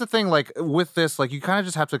on. And that's the thing, like with this, like you kind of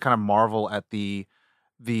just have to kind of marvel at the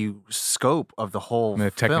scope of the whole And the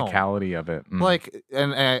film. technicality of it. Like,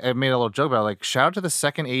 and I made a little joke about it, like, shout out to the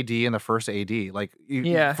second AD and the first AD. Like,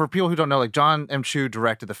 for people who don't know, like, John M. Chu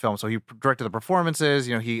directed the film. So he directed the performances,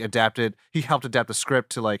 you know, he helped adapt the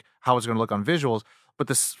script to, like, how it's going to look on visuals. But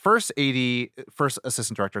this first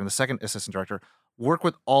assistant director, and the second assistant director work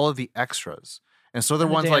with all of the extras. And so they're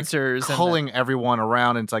And the ones, like, dancers and culling everyone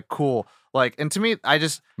around, and it's, like, cool. Like, and to me, I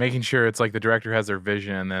just... making sure it's like the director has their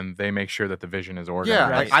vision, and then they make sure that the vision is organized. Yeah,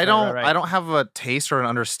 Right, like I right. don't have a taste or an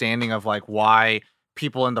understanding of like why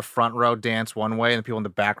people in the front row dance one way and the people in the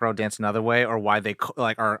back row dance another way, or why they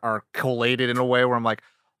are collated in a way where I'm like,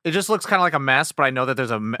 it just looks kind of like a mess, but I know that there's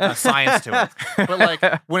a science to it. But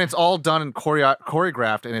like when it's all done and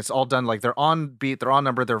choreographed, and it's all done like they're on beat, they're on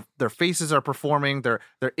number, their faces are performing, they're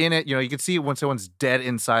in it. You know, you can see when someone's dead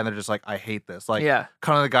inside, and they're just like, I hate this. Like,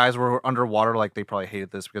 kind of the guys were underwater, like they probably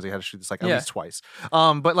hated this because they had to shoot this like at least twice.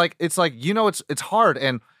 But like it's like it's hard,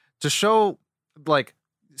 and to show like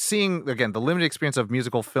seeing again the limited experience of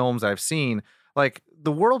musical films that I've seen. Like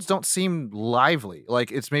the worlds don't seem lively. Like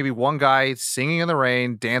it's maybe one guy singing in the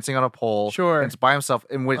rain, dancing on a pole. Sure. And it's by himself,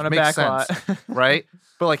 in which makes sense, right?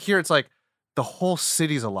 But like here, it's like the whole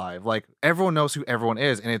city's alive. Like everyone knows who everyone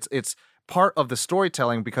is, and it's part of the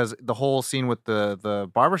storytelling because the whole scene with the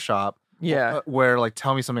barbershop, where like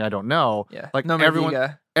tell me something I don't know. Yeah. Like no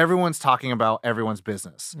everyone's talking about everyone's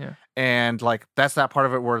business. Yeah. And like that's that part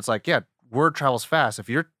of it where it's like, word travels fast. If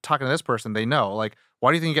you're talking to this person, they know. Like,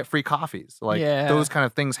 why do you think you get free coffees? Like those kind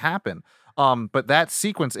of things happen. But that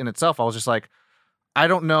sequence in itself, I was just like, I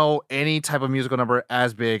don't know any type of musical number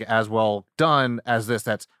as big, as well done as this.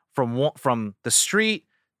 That's from the street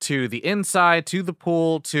to the inside to the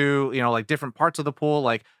pool to, you know, like different parts of the pool,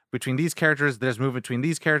 like between these characters, there's movement between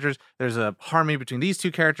these characters, there's a harmony between these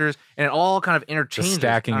two characters, and it all kind of interchanges. The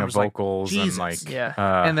stacking of vocals like, and like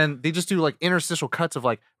and then they just do like interstitial cuts of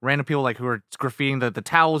like random people like who are graffitiing the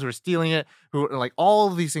towels, who are stealing it, who like all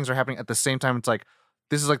of these things are happening at the same time. It's like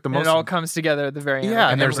this is like the most. It all comes together at the very end. Yeah,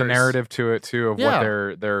 and there's a narrative to it too of what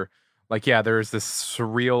they're like. Yeah, there's this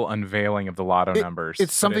surreal unveiling of the lotto numbers.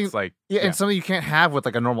 It's something it's like and something you can't have with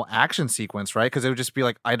like a normal action sequence, right? Because it would just be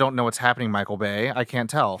like, I don't know what's happening, Michael Bay. I can't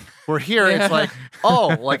tell. Where here it's like,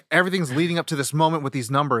 oh, like everything's leading up to this moment with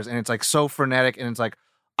these numbers, and it's like so frenetic, and it's like,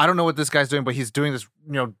 I don't know what this guy's doing, but he's doing this,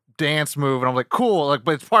 you know, dance move, and I'm like, cool, like,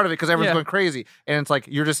 but it's part of it because everyone's going crazy, and it's like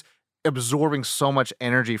you're just absorbing so much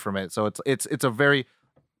energy from it. So it's a very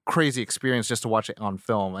crazy experience just to watch it on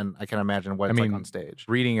film, and I can imagine what it's like on stage.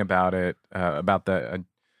 Reading about it, about the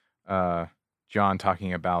John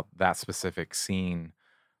talking about that specific scene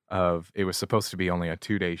of it was supposed to be only a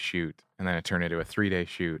 2-day shoot, and then it turned into a 3-day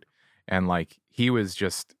shoot, and like he was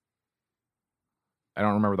just, I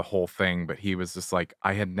don't remember the whole thing, but he was just like,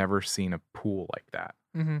 I had never seen a pool like that,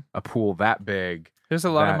 a pool that big. There's a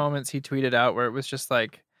lot of moments he tweeted out where it was just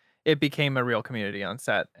like it became a real community on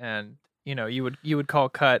set, and you know, you would call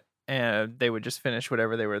cut and they would just finish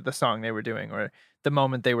whatever the song they were doing or the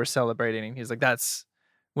moment they were celebrating. And he's like, that's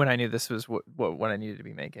when I knew this was what I needed to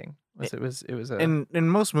be making. It was a in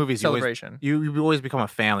most movies celebration. You always become a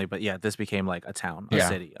family, but this became like a town, a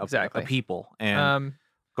city, a people. And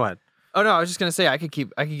go ahead. Oh no, I was just gonna say I could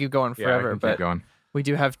keep going forever, but we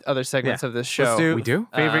do have other segments of this show. We do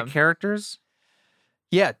favorite characters.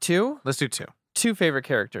 Yeah, 2. Let's do 2. 2 favorite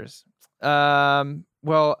characters.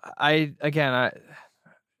 Well,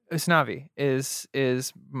 Usnavi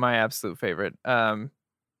is my absolute favorite.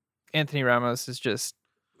 Anthony Ramos is just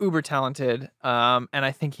uber talented, and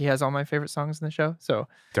I think he has all my favorite songs in the show. So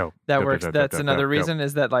that works. That's another reason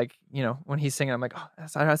is that, like, you know, when he's singing, I'm like, oh,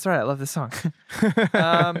 that's right. I love this song.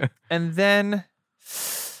 And then,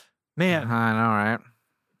 man, I know, right?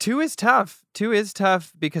 2 is tough. 2 is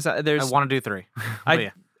tough because I want to do 3.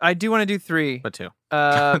 I do want to do 3, but 2.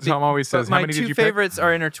 Tom always says, how many did you pick? My 2 favorites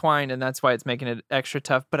are intertwined, and that's why it's making it extra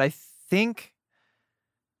tough. But I think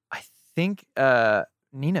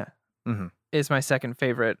Nina is my second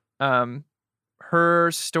favorite. Her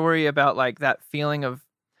story about like that feeling of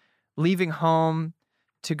leaving home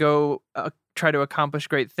to go try to accomplish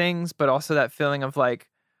great things, but also that feeling of like,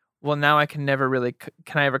 well, now I can never really.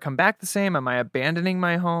 Can I ever come back the same? Am I abandoning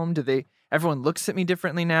my home? Everyone looks at me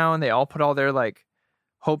differently now, and they all put all their like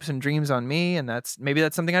hopes and dreams on me, and maybe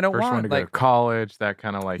that's something I don't want. First one to go to college, that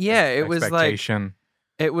kind of like it was like expectation.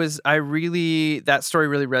 That story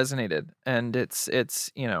really resonated, and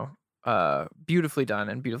it's you know beautifully done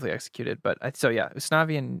and beautifully executed. But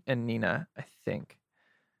Usnavi and Nina, I think.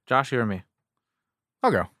 Josh, you or me?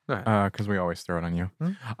 I'll go because we always throw it on you.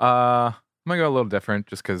 I'm gonna go a little different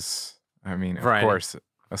just because I mean, of course,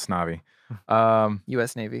 Usnavi.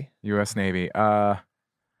 U.S. Navy.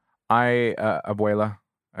 Abuela.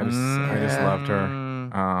 I just loved her.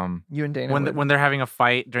 You and Dana. When they're having a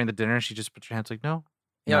fight during the dinner, she just puts her hands like, no.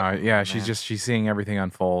 Yep. No, she's seeing everything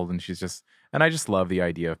unfold, and I just love the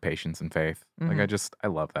idea of patience and faith. Like I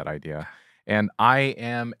love that idea, and I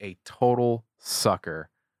am a total sucker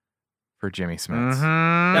for Jimmy Smits.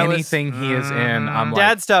 Anything he is in, I'm like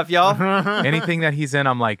dad stuff, y'all. Anything that he's in,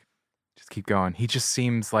 I'm like, just keep going. He just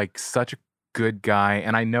seems like such a good guy,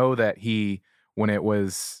 and I know that he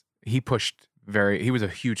was a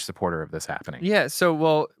huge supporter of this happening. Yeah,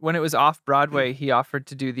 so when it was off Broadway, he offered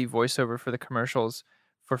to do the voiceover for the commercials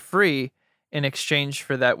for free, in exchange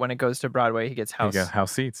for that, when it goes to Broadway, he gets You house get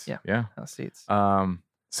house seats. Yeah. Yeah. house seats.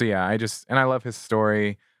 So yeah, I love his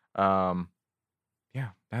story. Yeah,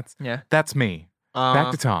 that's me.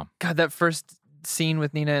 Back to Tom. God, that first scene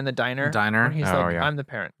with Nina in the diner. Diner? When he's Oh, like, yeah. I'm the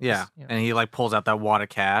parent. Yeah. Just, And he like pulls out that wad of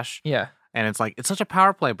cash. yeah. And it's like, it's such a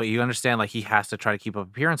power play, but you understand like he has to try to keep up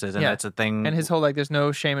appearances. And Yeah. that's a thing. And his whole like, there's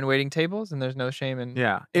no shame in waiting tables, and there's no shame in,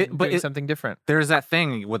 yeah. in But doing something different. there's that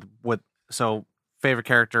thing with so favorite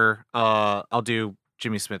character, I'll do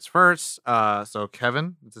Jimmy Smits first. So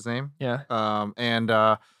Kevin, that's his name. Yeah.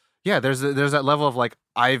 Yeah, there's that level of like,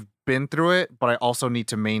 I've been through it, but I also need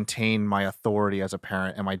to maintain my authority as a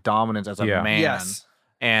parent and my dominance as a Yeah. man. Yes.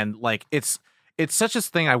 And like it's such a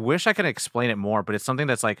thing. I wish I could explain it more, but it's something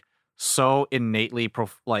that's like so innately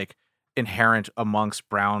like inherent amongst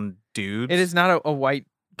brown dudes. It is not a white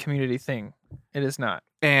community thing. It is not.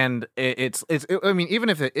 And it's I mean, even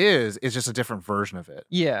if it is, it's just a different version of it.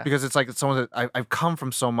 Yeah. Because it's like it's someone that I've come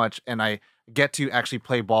from so much, and I get to actually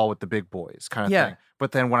play ball with the big boys kind of Yeah. thing.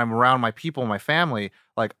 But then when I'm around my people, my family,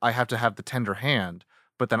 like I have to have the tender hand,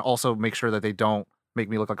 but then also make sure that they don't make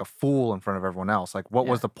me look like a fool in front of everyone else. Like, what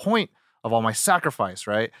was Yeah. the point of all my sacrifice,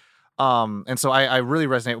 right? And so I really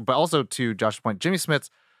resonate. But also to Josh's point, Jimmy Smits,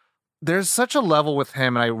 there's such a level with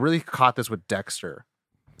him, and I really caught this with Dexter,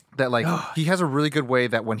 that like he has a really good way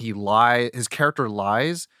that when his character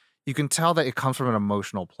lies, you can tell that it comes from an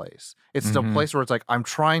emotional place. It's a Mhm. place where it's like, I'm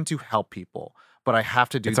trying to help people, but I have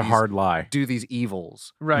to do It's a hard lie. do these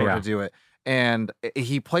evils Right. in order Yeah. to do it. And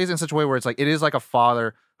he plays it in such a way where it's like, it is like a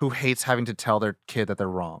father who hates having to tell their kid that they're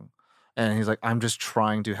wrong. And he's like, I'm just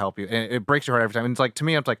trying to help you. And it breaks your heart every time. And it's like, to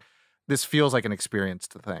me, I'm like, this feels like an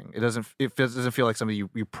experienced thing. It doesn't feel like something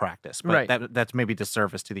you practice, but Right. that's maybe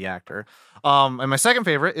disservice to the actor. And my second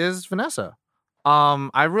favorite is Vanessa.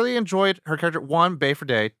 I really enjoyed her character. One, Bay for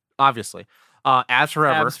Day, obviously. Abs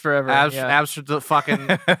forever. Abs forever. Abs, yeah. abs to the fucking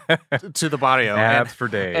to the barrio. Abs for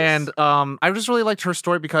days. And I just really liked her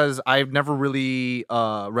story because I've never really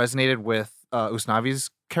resonated with Usnavi's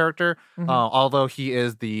character, Mhm. although he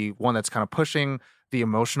is the one that's kind of pushing the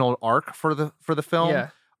emotional arc for the film. Yeah.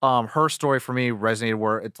 Her story for me resonated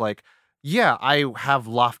where it's like, yeah, I have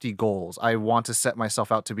lofty goals. I want to set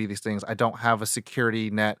myself out to be these things. I don't have a security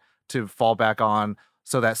net to fall back on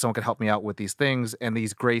so that someone can help me out with these things, and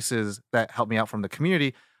these graces that help me out from the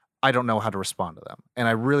community, I don't know how to respond to them. And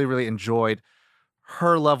I really, really enjoyed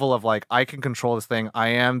her level of like, I can control this thing. I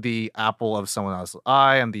am the apple of someone else's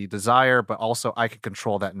eye. I'm the desire, but also I can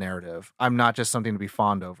control that narrative. I'm not just something to be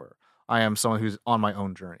fawned over. I am someone who's on my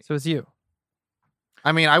own journey. So it's you.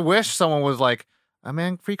 I mean, I wish someone was like, "Oh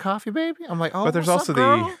man, free coffee, baby." I'm like, "Oh, but there's what's also up,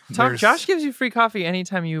 girl?" Tom, Josh gives you free coffee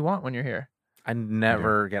anytime you want when you're here. I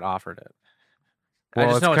never get offered it. I well,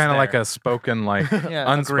 just it's know it's kind of like there. a spoken, like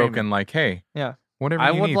Yeah. unspoken, Agreement. like, hey, Yeah. whatever I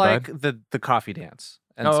you would need, like bud. the coffee dance.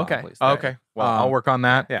 And Oh, song, okay. please. Oh, okay. Well, I'll work on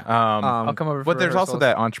that. Yeah. I'll come over. But for there's also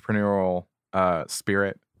rehearsals. that entrepreneurial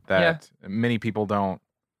spirit that many people don't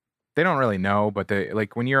really know, but they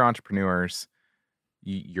like when you're entrepreneurs,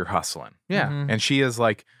 you're hustling. Yeah. Mhm. And she is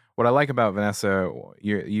like, what I like about Vanessa,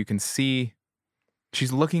 you can see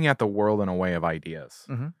she's looking at the world in a way of ideas.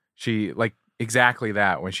 Mhm. She like exactly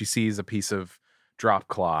that when she sees a piece of drop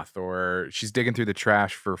cloth or she's digging through the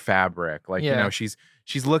trash for fabric. Like, you Yeah. know, she's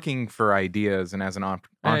looking for ideas, and as an She found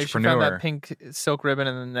entrepreneur, that pink silk ribbon,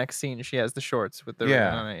 and the next scene she has the shorts with the ribbon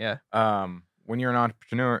Yeah. on it. Yeah. when you're an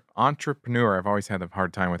entrepreneur, I've always had a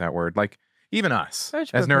hard time with that word. Like even us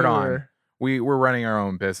as Nerd On, Entrepreneur. we're running our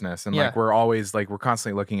own business, and Yeah. like we're always like we're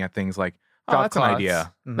constantly looking at things like, oh, Drop that's an cloths.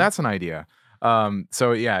 idea. Mhm. That's an idea.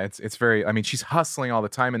 So yeah, it's very. I mean, she's hustling all the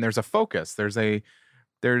time, and there's a focus. There's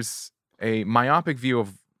a myopic view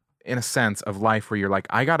of, in a sense, of life where you're like,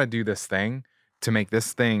 I got to do this thing to make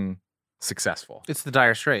this thing successful. It's the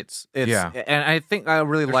dire straits. Yeah. And I think I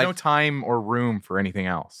really There's like no time or room for anything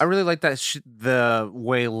else. I really like that the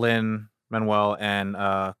way Lin Manuel and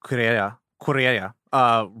Correa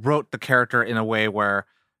wrote the character in a way where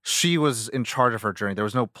she was in charge of her journey. There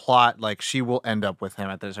was no plot like she will end up with him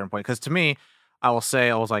at a certain point. Because to me, I will say,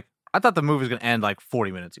 I was like, I thought the movie was going to end like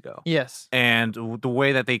 40 minutes ago. Yes. And the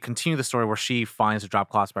way that they continue the story where she finds the drop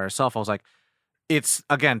cloths by herself, I was like, it's,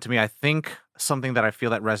 again, to me, I think something that I feel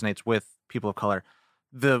that resonates with people of color.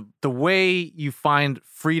 The way you find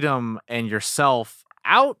freedom and yourself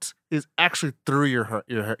out is actually through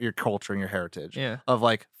your culture and your heritage Yeah. of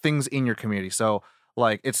like things in your community. So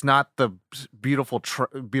like it's not the beautiful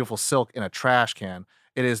beautiful silk in a trash can.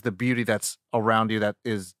 It is the beauty that's around you that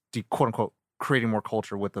is the quote unquote creating more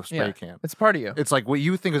culture with the spray Yeah. can. It's part of you. It's like what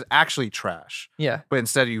you think is actually trash, Yeah. but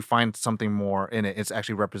instead you find something more in it. It's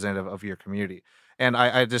actually representative of your community. And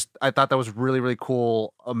I thought that was really, really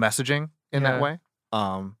cool messaging in that Yeah. way.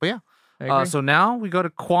 But yeah. I agree. So now we go to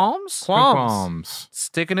qualms. Qualms.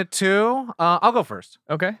 Sticking it to. I'll go first.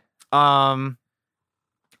 Okay.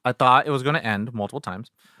 I thought it was going to end multiple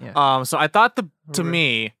times. Yeah. So I thought to Re-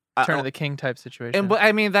 me, Turn of the king type situation. but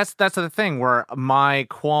I mean that's the thing where my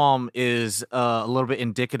qualm is a little bit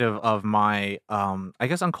indicative of my I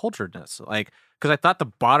guess unculturedness, like because I thought the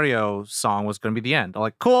Barrio song was going to be the end. I'm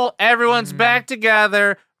like, cool, everyone's back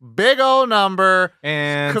together, big old number,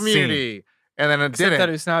 And community, and then it Except didn't. that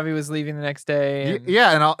Usnavi was leaving the next day. And,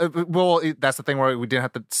 Yeah, and that's the thing where we didn't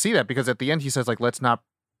have to see that because at the end he says like, let's not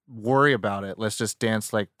worry about it, let's just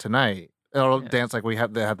dance like tonight. Or dance like they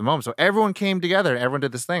had the moment. So everyone came together and everyone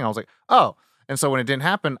did this thing. I was like, oh. And so when it didn't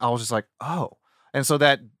happen, I was just like, oh. And so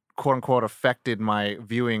that quote unquote affected my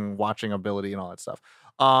viewing, watching ability and all that stuff.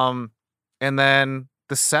 And then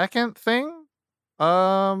the second thing,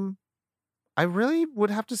 I really would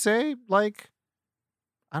have to say, like,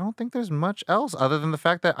 I don't think there's much else other than the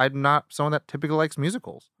fact that I'm not someone that typically likes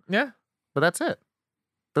musicals. Yeah. But that's it.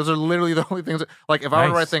 Those are literally the only things. Like, if I were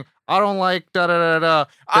to write a Nice. thing, I don't like da da da da.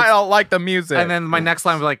 I don't like the music. And then my next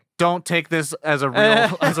line would be like, don't take this as a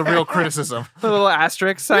real criticism. The little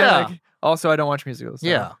asterisk sign. Yeah. Like, also, I don't watch musicals. So.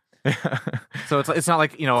 Yeah. So it's not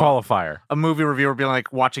like, qualifier. a movie reviewer being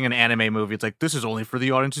like watching an anime movie. It's like, this is only for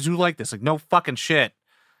the audiences who like this. Like, no fucking shit.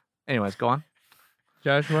 Anyways, go on.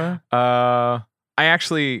 Joshua? I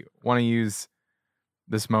actually want to use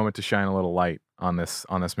this moment to shine a little light on this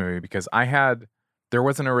movie because there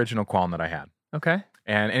was an original qualm that I had. Okay.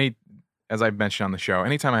 And as I've mentioned on the show,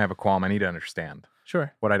 anytime I have a qualm, I need to understand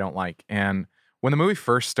Sure. what I don't like. And when the movie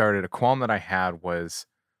first started, a qualm that I had was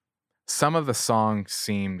some of the songs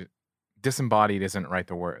seemed disembodied isn't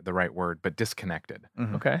the right word, but disconnected.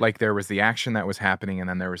 Okay. Like there was the action that was happening and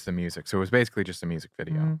then there was the music. So it was basically just a music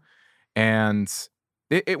video. Mhm. And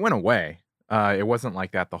it went away. It wasn't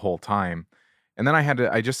like that the whole time. And then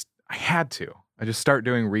I just start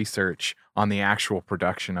doing research on the actual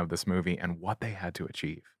production of this movie and what they had to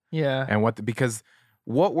achieve. Yeah. And because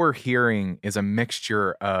what we're hearing is a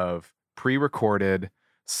mixture of pre-recorded,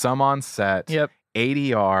 some on set, Yep.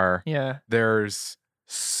 ADR. Yeah. There's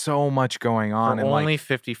so much going on. For and only like,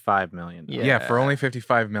 $55 million. yeah, for Yeah. only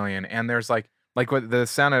 $55 million. And there's like what the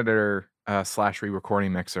sound editor /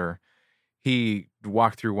 re-recording mixer, he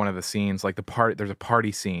walked through one of the scenes, like there's a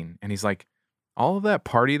party scene, and he's like, all of that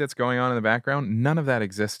party that's going on in the background, none of that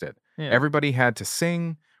existed. Yeah. Everybody had to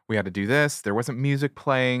sing. We had to do this. There wasn't music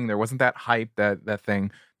playing. There wasn't that hype, that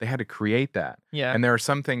thing. They had to create that. Yeah. And there are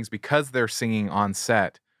some things, because they're singing on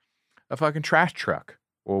set, a fucking trash truck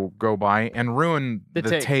will go by and ruin The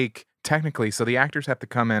the take technically. So the actors have to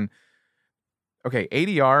come in. Okay,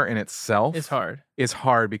 ADR in itself It's hard. is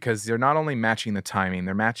hard because they're not only matching the timing,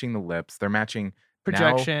 they're matching the lips, they're matching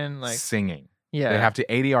Projection, now like singing. yeah. They have to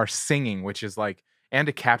ADR singing, which is like, and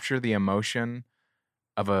to capture the emotion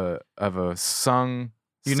of a sung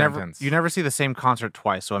sentence. You never see the same concert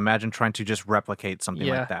twice. So imagine trying to just replicate something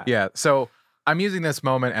Yeah. like that. Yeah. So I'm using this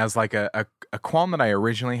moment as like a qualm that I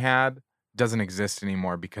originally had doesn't exist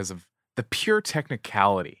anymore because of the pure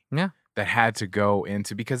technicality that had to go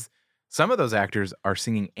into, because some of those actors are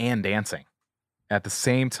singing and dancing at the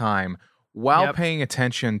same time while paying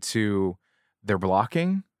attention to their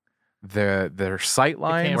blocking, their sight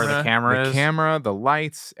lines, Where the camera is. the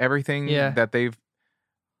lights, everything that they've.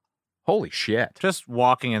 Holy shit. Just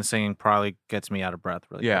walking and singing probably gets me out of breath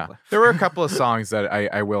really quickly. There were a couple of songs that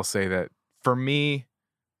I will say that for me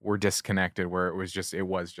were disconnected, where it was just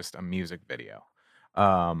a music video.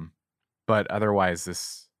 But otherwise,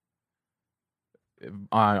 this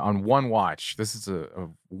on one watch, this is a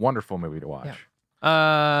wonderful movie to watch.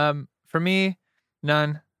 For me,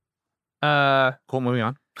 none. Cool, moving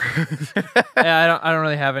on. Yeah, I don't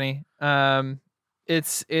really have any.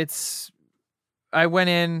 It's I went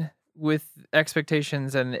in with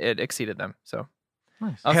expectations and it exceeded them. So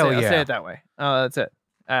Nice. I'll Hell say yeah. it that way. That's it.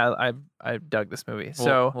 I dug this movie.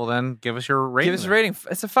 Well, then give us your rating. give us a rating.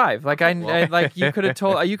 It's a 5. Like I like you could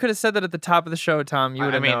have said that at the top of the show, Tom. You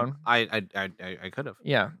would have known. I could have.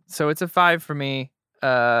 Yeah. So it's a 5 for me.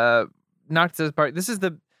 Not this part. This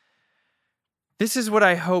is what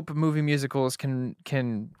I hope movie musicals can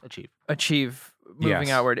achieve moving Yes.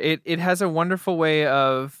 outward. It has a wonderful way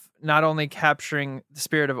of not only capturing the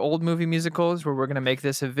spirit of old movie musicals, where we're going to make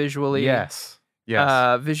this a visually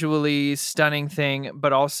visually stunning thing,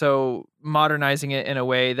 but also modernizing it in a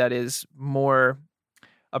way that is more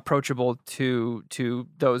approachable to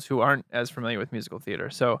those who aren't as familiar with musical theater.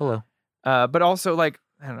 So, Hello. but also like,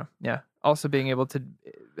 I don't know. Yeah. Also being able to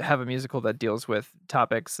have a musical that deals with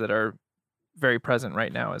topics that are very present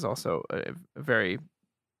right now is also a very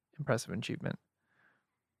impressive achievement.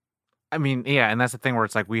 I mean, yeah, and that's the thing where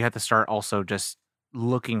it's like we had to start also just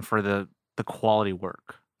looking for the quality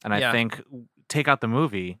work. And I think take out the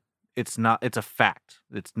movie, it's a fact.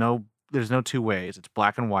 There's no two ways. It's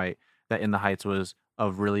black and white that In the Heights was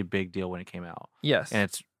a really big deal when it came out. Yes. And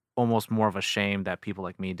it's almost more of a shame that people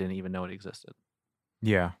like me didn't even know it existed.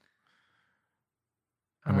 Yeah.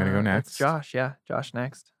 I'm going to go next. It's Josh. Yeah. Josh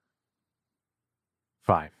next.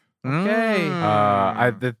 5. Okay.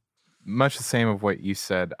 Much the same of what you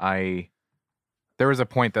said. There was a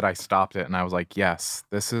point that I stopped it and I was like, yes,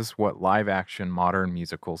 this is what live action modern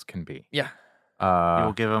musicals can be. Yeah.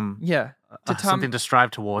 We'll give them Yeah. To Tom, something to strive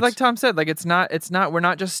towards. like Tom said, like it's not, we're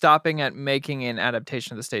not just stopping at making an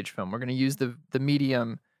adaptation of the stage film. We're going to use the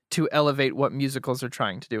medium to elevate what musicals are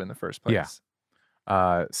trying to do in the first place.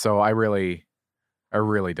 Yeah. So I really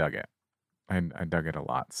dug it. I dug it a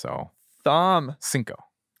lot. So Thom. 5.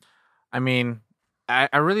 I mean,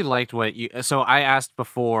 I really liked what you. So I asked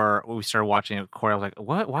before we started watching it, Corey. I was like,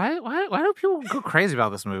 "What? Why do people go crazy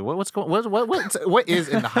about this movie? What is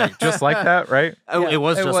In the Heights?" Just like that, right? It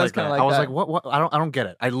was just like kinda that. like I was that. like, "What? I don't get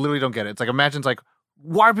it. I literally don't get it." It's like imagine it's like,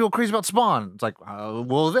 why are people crazy about Spawn? It's like,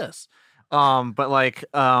 well, this. But like,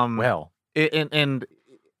 Well, and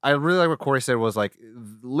I really like what Corey said was like,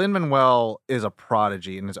 Lin-Manuel is a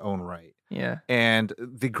prodigy in his own right, Yeah. and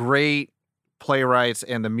the great playwrights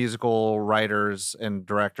and the musical writers and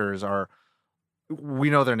directors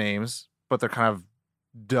we know their names, but they're kind of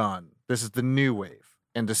done. This is the new wave,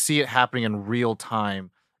 and to see it happening in real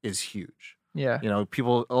time is huge. Yeah. You know,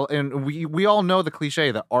 people, and we all know the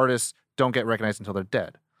cliche that artists don't get recognized until they're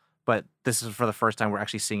dead, but this is for the first time we're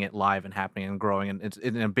actually seeing it live and happening and growing, and it's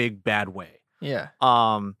in a big bad way. Yeah.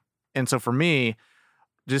 And so for me,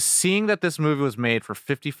 just seeing that this movie was made for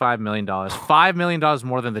 $55 million, $5 million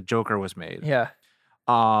more than The Joker was made. Yeah.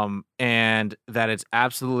 And that it's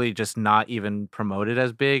absolutely just not even promoted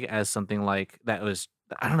as big as something like that was,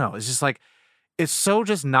 I don't know. It's just like, it's so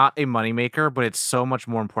just not a moneymaker, but it's so much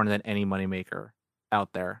more important than any moneymaker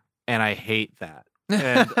out there. And I hate that.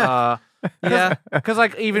 And, yeah, because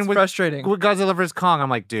like even It's with frustrating. Godzilla vs. Kong, I'm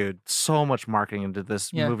like, dude, so much marketing into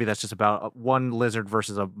this Yeah. movie that's just about one lizard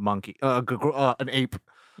versus a monkey, an ape.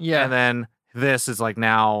 Yeah. And then this is like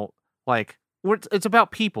now, like, it's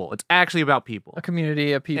about people. It's actually about people. A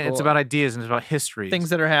community of people. And it's about ideas and it's about history. things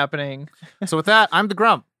that are happening. So with that, I'm the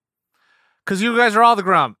grump. Because you guys are all the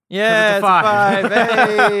grump. Yeah, it's a 5.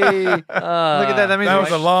 Hey. Look at that. That means that was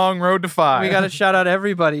a long road to 5. we got to shout out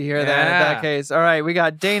everybody here then in that Yeah. case. All right. We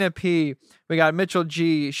got Dana P. We got Mitchell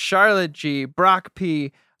G. Charlotte G. Brock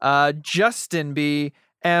P. Justin B.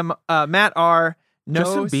 M. Matt R.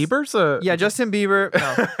 Justin Bieber's a Yeah, Justin Bieber.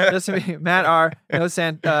 No, Justin Bieber. Matt R.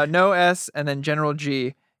 No S. And then General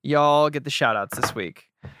G. Y'all get the shout outs this week.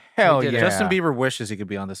 hell we did yeah. it. Justin Bieber wishes he could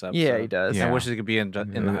be on this episode. Yeah, he does. Yeah. And wishes he could be in the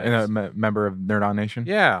And Heights. a member of Nerd On Nation.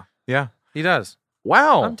 Yeah, Yeah. he does.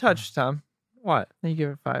 Wow. I'm touched, Tom. What? You give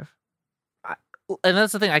it 5. And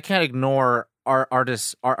that's the thing. I can't ignore our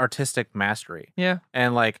artistic mastery. Yeah.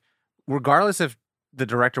 And like, regardless if the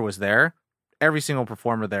director was there, every single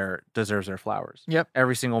performer there deserves their flowers. Yep.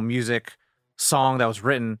 Every single music song that was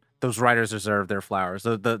written, those writers deserve their flowers.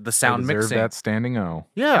 The sound They deserve mixing. that standing O.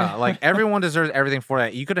 Yeah, like everyone deserves everything for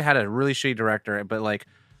that. You could have had a really shitty director, but like,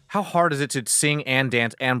 how hard is it to sing and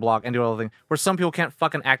dance and block and do all the things where some people can't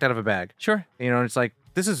fucking act out of a bag? Sure. You know, it's like,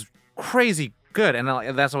 this is crazy good. And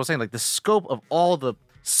that's what I was saying. Like, the scope of all the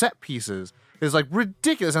set pieces is like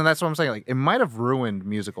ridiculous. And that's what I'm saying. Like, it might have ruined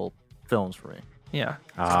musical films for me. Yeah.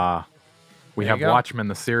 We There have you go. Watchmen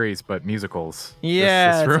the series, but musicals.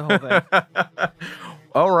 Yeah, This it's a whole thing.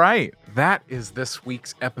 All right. That is this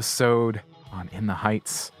week's episode on In the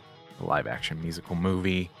Heights, the live action musical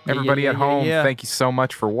movie. Yeah, Everybody yeah, at yeah, home, yeah. thank you so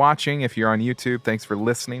much for watching. If you're on YouTube, thanks for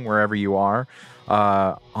listening wherever you are.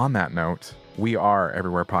 On that note, we are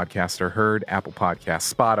everywhere podcasts are heard, Apple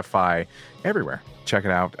Podcasts, Spotify, everywhere. Check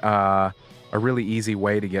it out. A really easy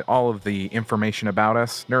way to get all of the information about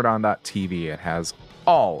us, nerdon.tv. It has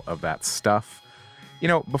all of that stuff. You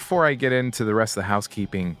know, before I get into the rest of the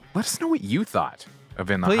housekeeping, let us know what you thought of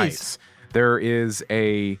In the Please. Heights. There is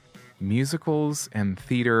a musicals and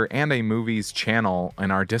theater and a movies channel in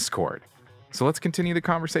our Discord. So let's continue the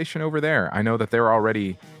conversation over there. I know that they're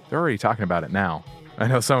already talking about it now. I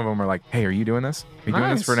know some of them are like, hey, are you doing this? Are you doing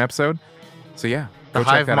this Nice. for an episode? So yeah, The go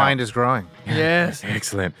check hive that mind out. is growing. Yes.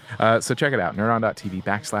 Excellent. So check it out,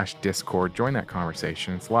 nerdon.tv/Discord. Join that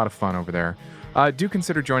conversation. It's a lot of fun over there. Do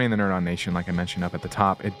consider joining the Nerd On Nation, like I mentioned up at the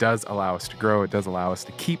top. It does allow us to grow. It does allow us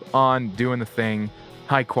to keep on doing the thing,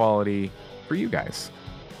 high quality for you guys,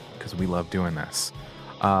 because we love doing this.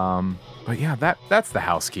 But yeah, that's the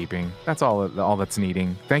housekeeping. That's all that's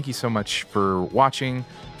needing. Thank you so much for watching,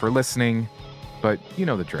 for listening, but you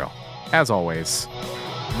know the drill. As always,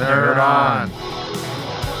 Nerd on.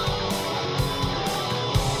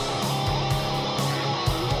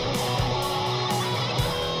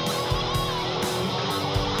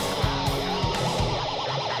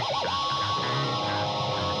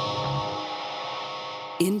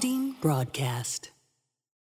 Ending broadcast.